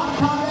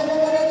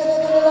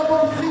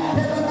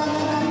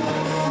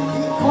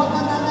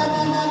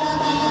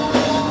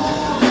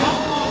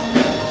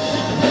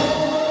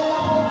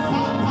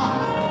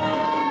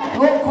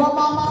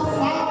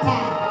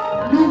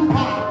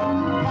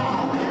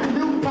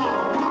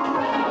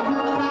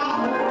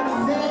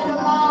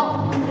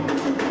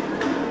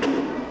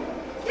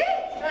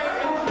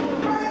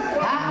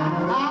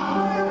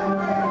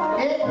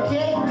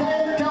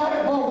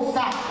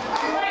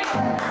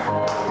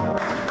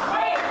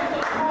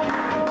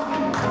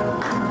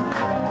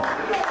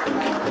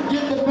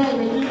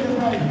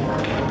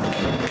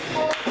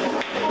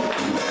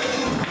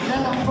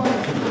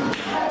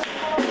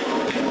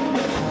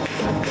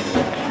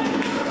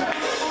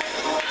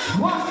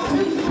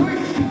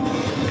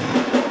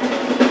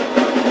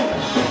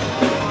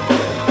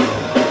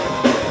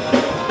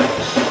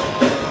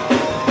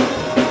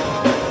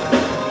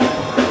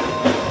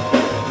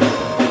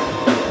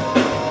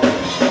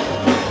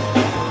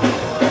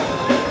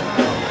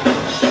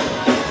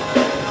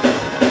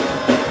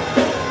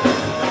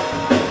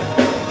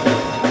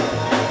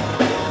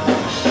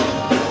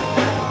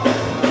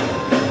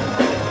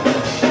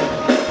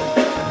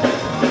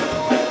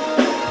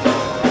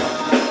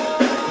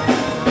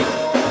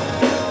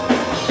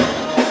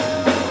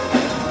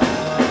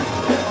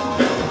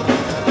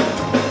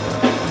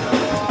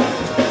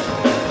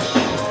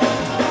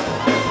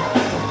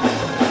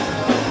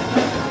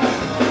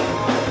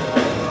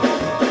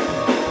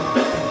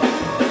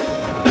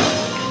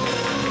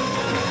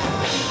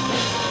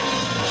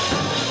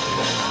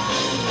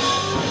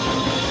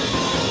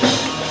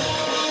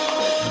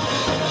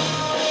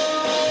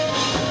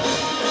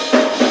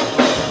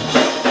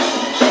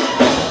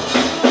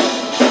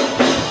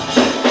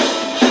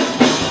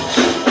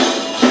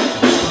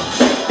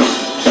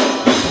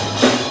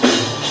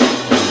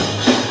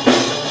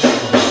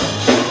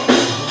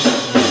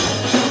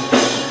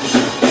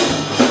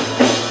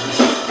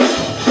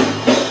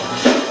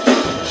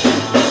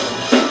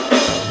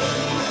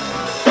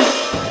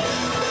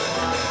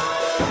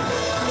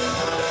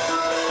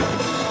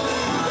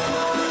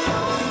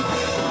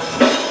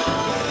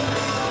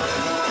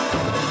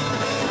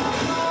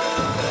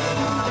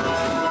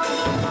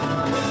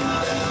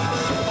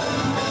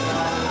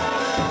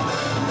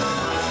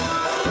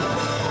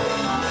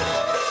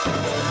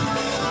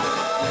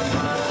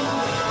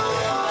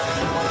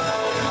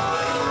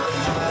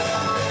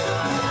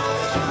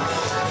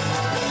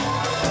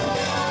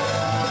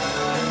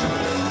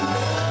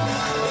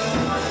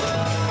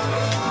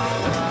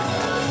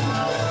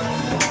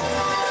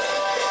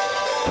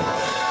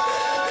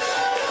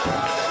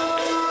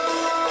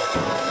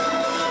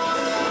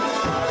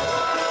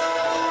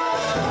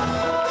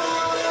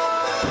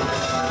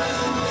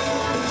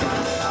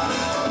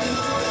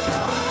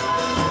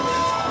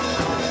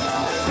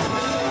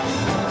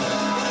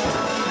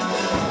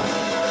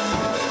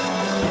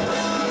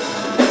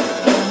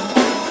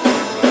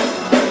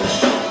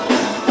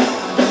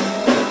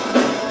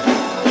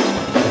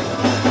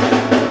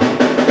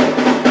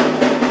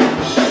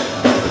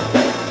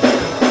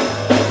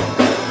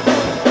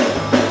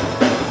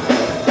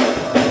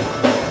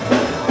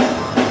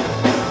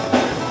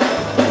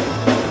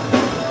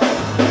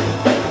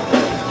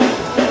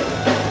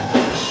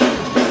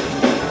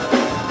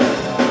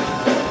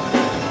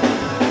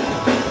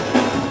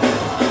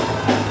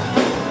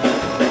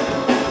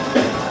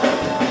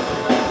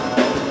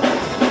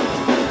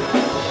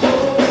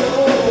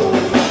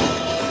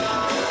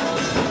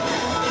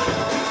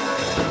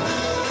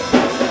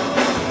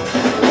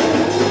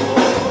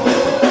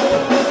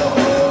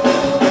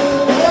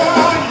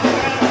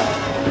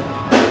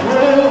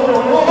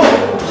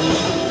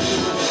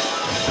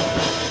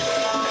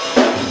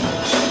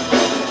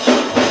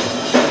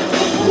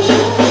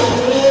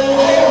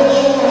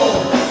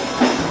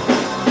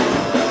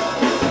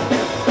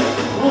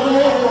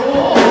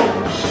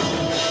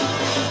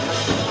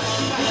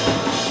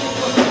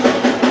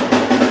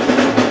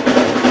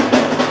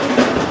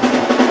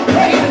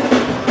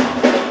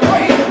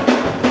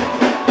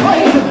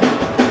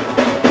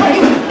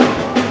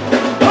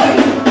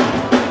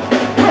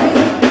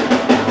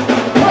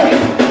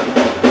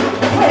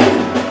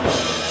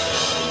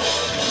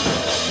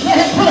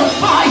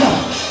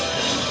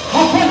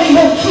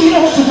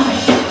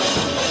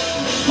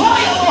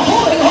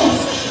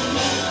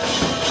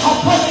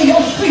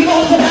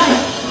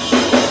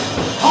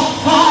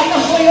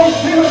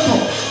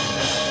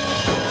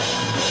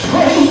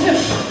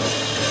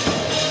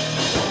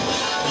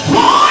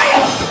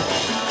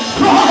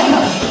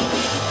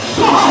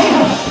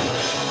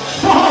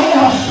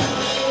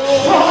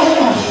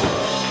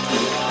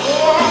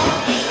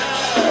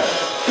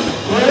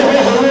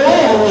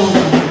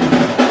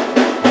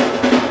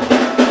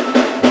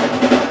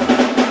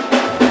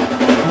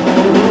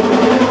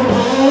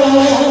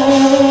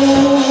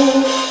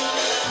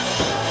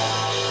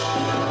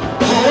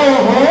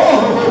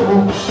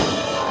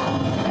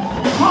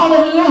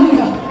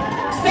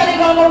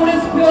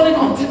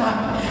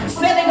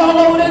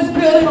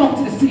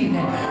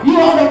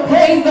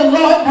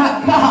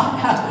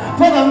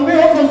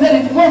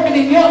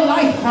 working in your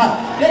life,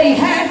 that he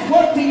has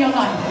worked in your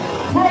life.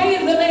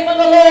 Praise the name of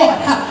the Lord.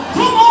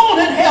 Come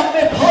on and help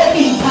me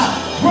praise.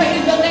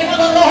 Praise the name of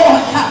the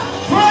Lord.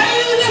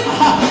 Praise him.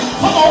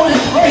 Come on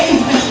and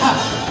praise him.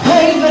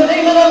 Praise the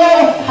name of the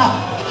Lord.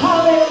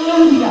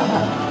 Hallelujah.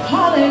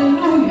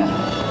 Hallelujah.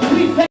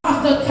 We thank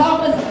Pastor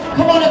Thomas.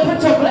 Come on and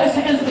put your blessed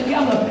hands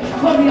together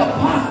for the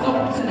apostle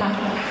tonight.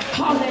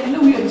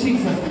 Hallelujah,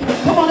 Jesus.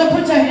 Come on and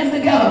put your hands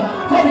together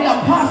for the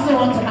apostle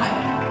on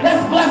tonight.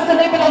 Let's bless the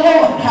name of the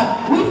Lord.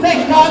 We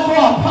thank God for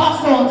our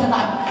apostle on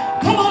tonight.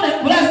 Come on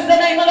and bless the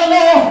name of the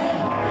Lord.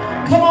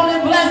 Come on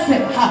and bless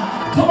him.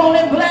 Come on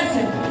and bless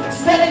him.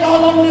 Standing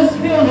all over this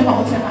building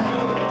on tonight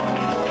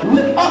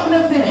with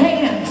uplifted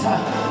hands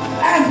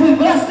as we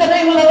bless the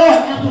name of the Lord.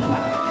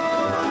 Amplify.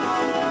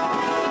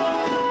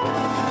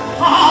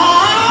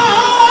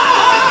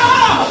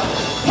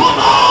 Come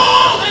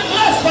on and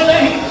bless the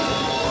name.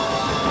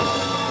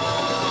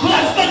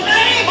 Bless the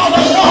name of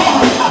the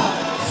Lord.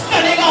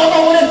 Standing all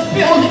over this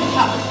building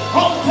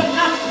on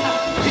tonight.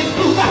 If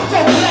you got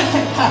your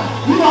blessing,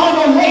 you ought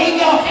to wave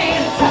your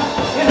hands.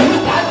 If you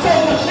got your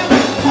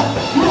deliverance,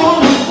 you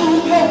ought to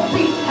move your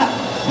feet.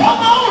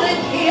 Come on in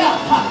here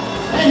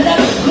and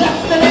let's bless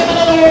the name of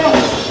the Lord.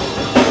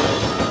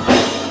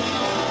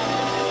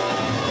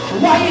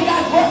 Why you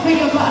got breath in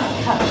your body?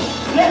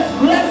 Let's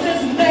bless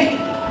his name.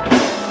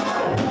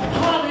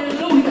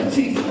 Hallelujah,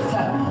 Jesus.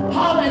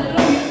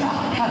 Hallelujah,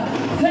 God.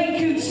 Thank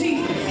you,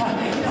 Jesus.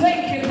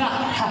 Thank you,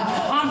 God.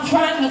 I'm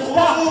trying to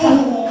stop.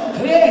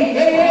 Hey,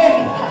 hey, hey.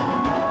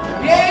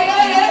 Yeah,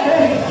 yeah,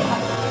 yeah.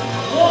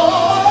 Oh,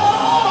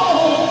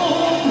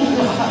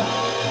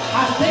 I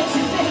think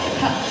she said,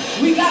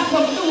 we got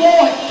some new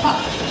oil.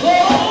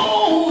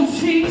 Oh,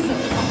 Jesus.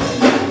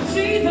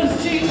 Jesus,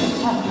 Jesus.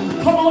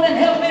 Come on and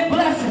help me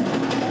bless him.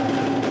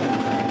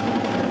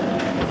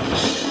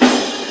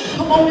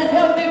 Come on and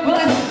help me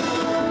bless him.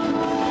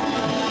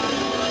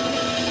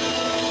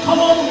 Come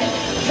on and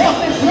help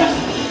me bless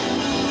him.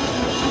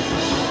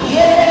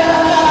 Yeah.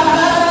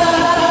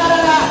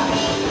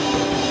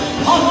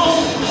 Come on.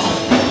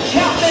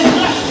 Help me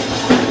bless him.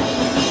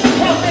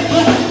 Help me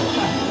bless him.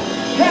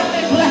 Help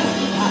me bless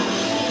him.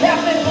 Help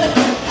me bless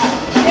him.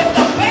 If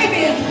the baby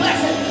is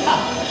blessing,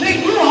 then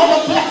you ought to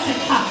bless it.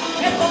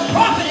 If the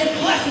prophet is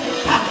blessing it,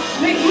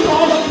 then you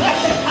ought to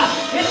bless it.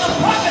 If the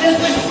prophet is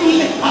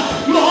receiving,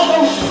 you ought to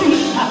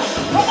receive.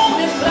 Come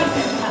on and bless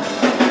it.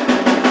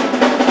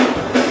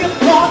 Give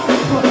God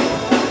some praise.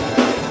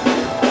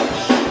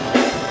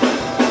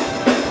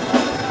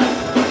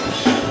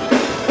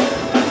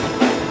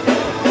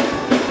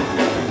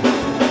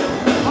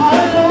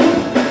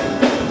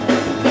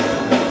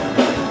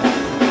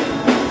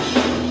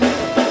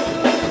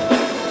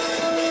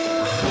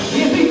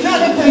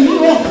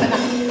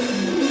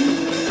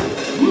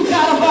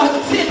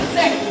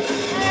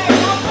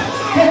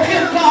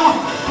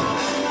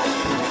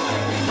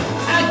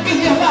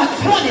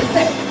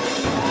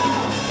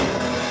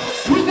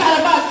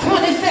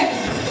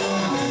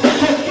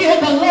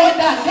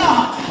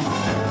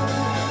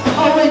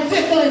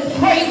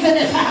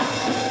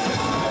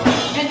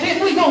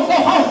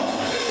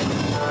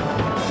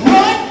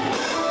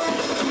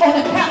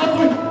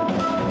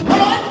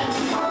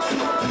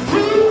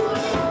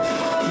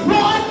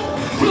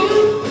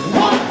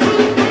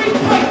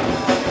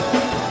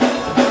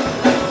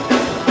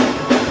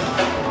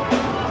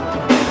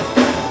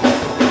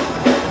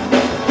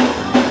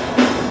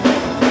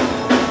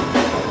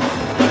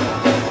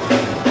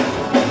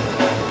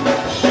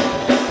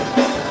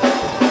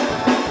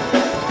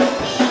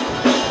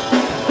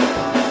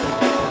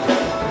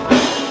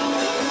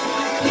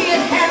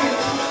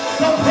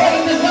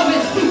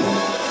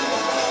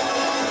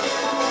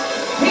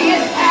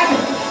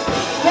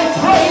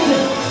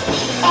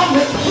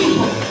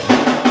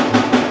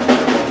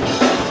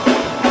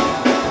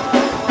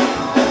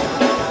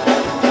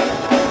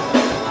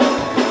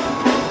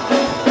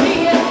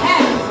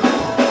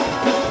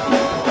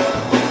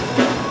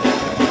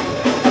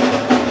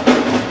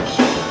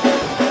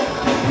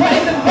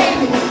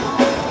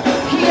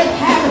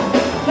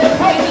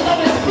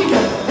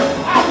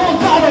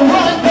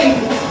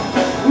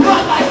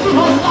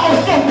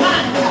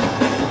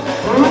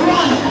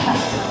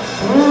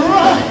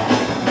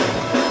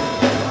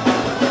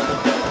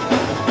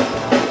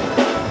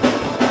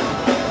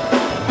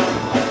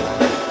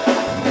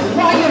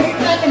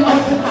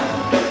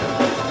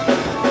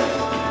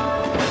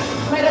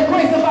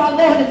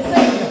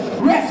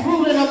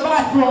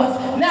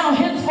 Now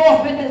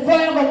henceforth and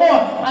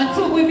forevermore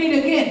until we meet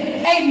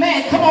again.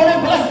 Amen. Come on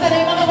and bless the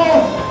name of the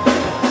Lord.